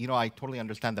things like, I totally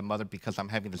understand the mother because I'm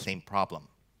having the same problem.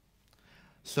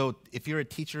 So if you're a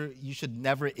teacher, you should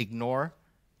never ignore,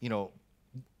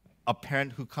 a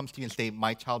parent who comes to you and say,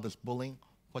 my child is bullying,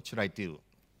 what should I do?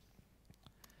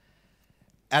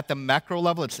 At the macro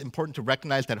level, it's important to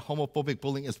recognize that homophobic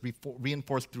bullying is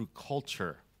reinforced through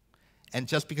culture. And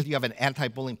just because you have an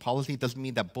anti-bullying policy doesn't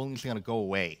mean that bullying is going to go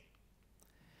away.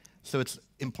 So it's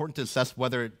important to assess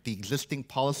whether the existing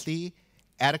policy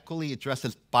adequately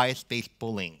addresses bias-based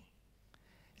bullying.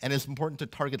 And it's important to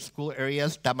target school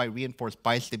areas that might reinforce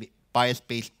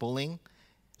bias-based bullying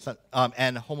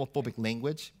and homophobic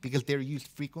language, because they're used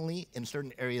frequently in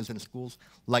certain areas in schools,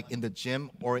 like in the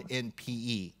gym or in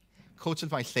PE.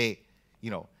 Coaches might say,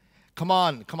 come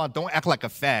on, don't act like a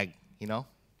fag,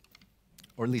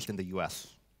 or at least in the US.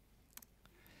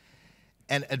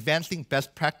 And advancing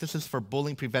best practices for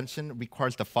bullying prevention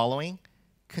requires the following: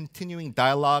 continuing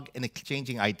dialogue and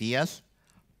exchanging ideas,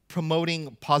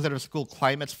 promoting positive school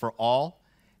climates for all,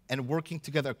 and working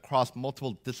together across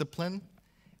multiple disciplines,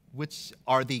 which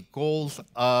are the goals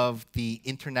of the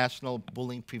International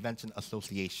Bullying Prevention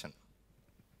Association.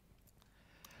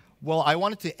 Well, I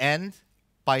wanted to end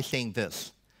by saying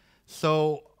this.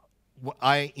 So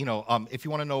if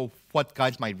you want to know what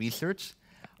guides my research,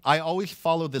 I always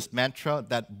follow this mantra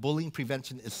that bullying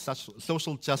prevention is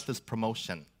social justice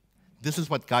promotion. This is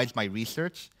what guides my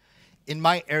research. In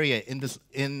my area, in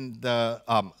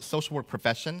the social work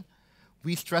profession,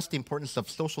 we stress the importance of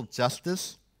social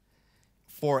justice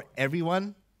for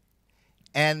everyone,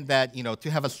 and that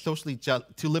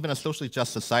to live in a socially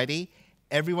just society,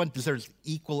 everyone deserves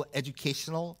equal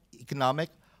educational, economic,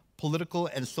 political,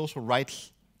 and social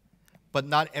rights, but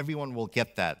not everyone will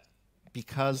get that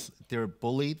because they're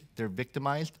bullied, they're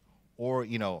victimized, or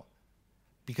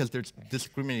because they're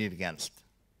discriminated against.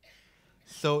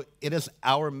 So it is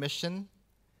our mission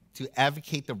to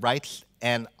advocate the rights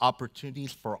and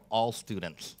opportunities for all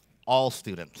students. All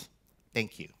students.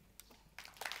 Thank you.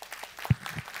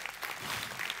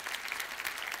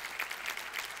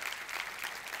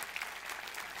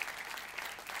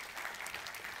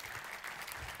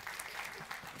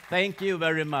 Thank you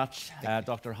very much,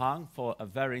 Dr. Hang, for a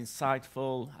very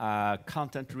insightful,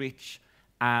 content-rich,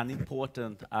 and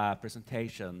important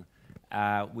presentation,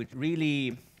 which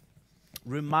really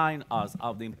remind us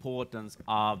of the importance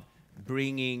of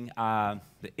bringing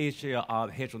the issue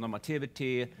of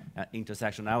heteronormativity and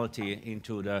intersectionality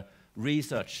into the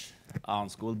research on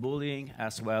school bullying,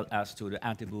 as well as to the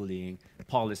anti-bullying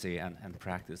policy and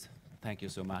practice. Thank you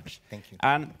so much. Thank you.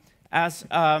 And as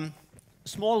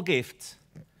small gift,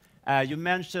 you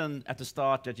mentioned at the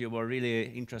start that you were really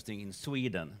interested in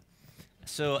Sweden.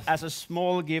 So as a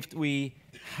small gift, we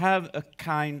have a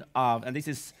kind of, and this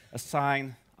is a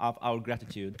sign of our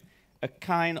gratitude, a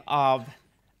kind of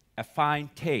a fine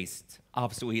taste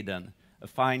of Sweden, a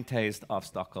fine taste of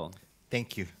Stockholm.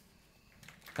 Thank you.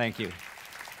 Thank you.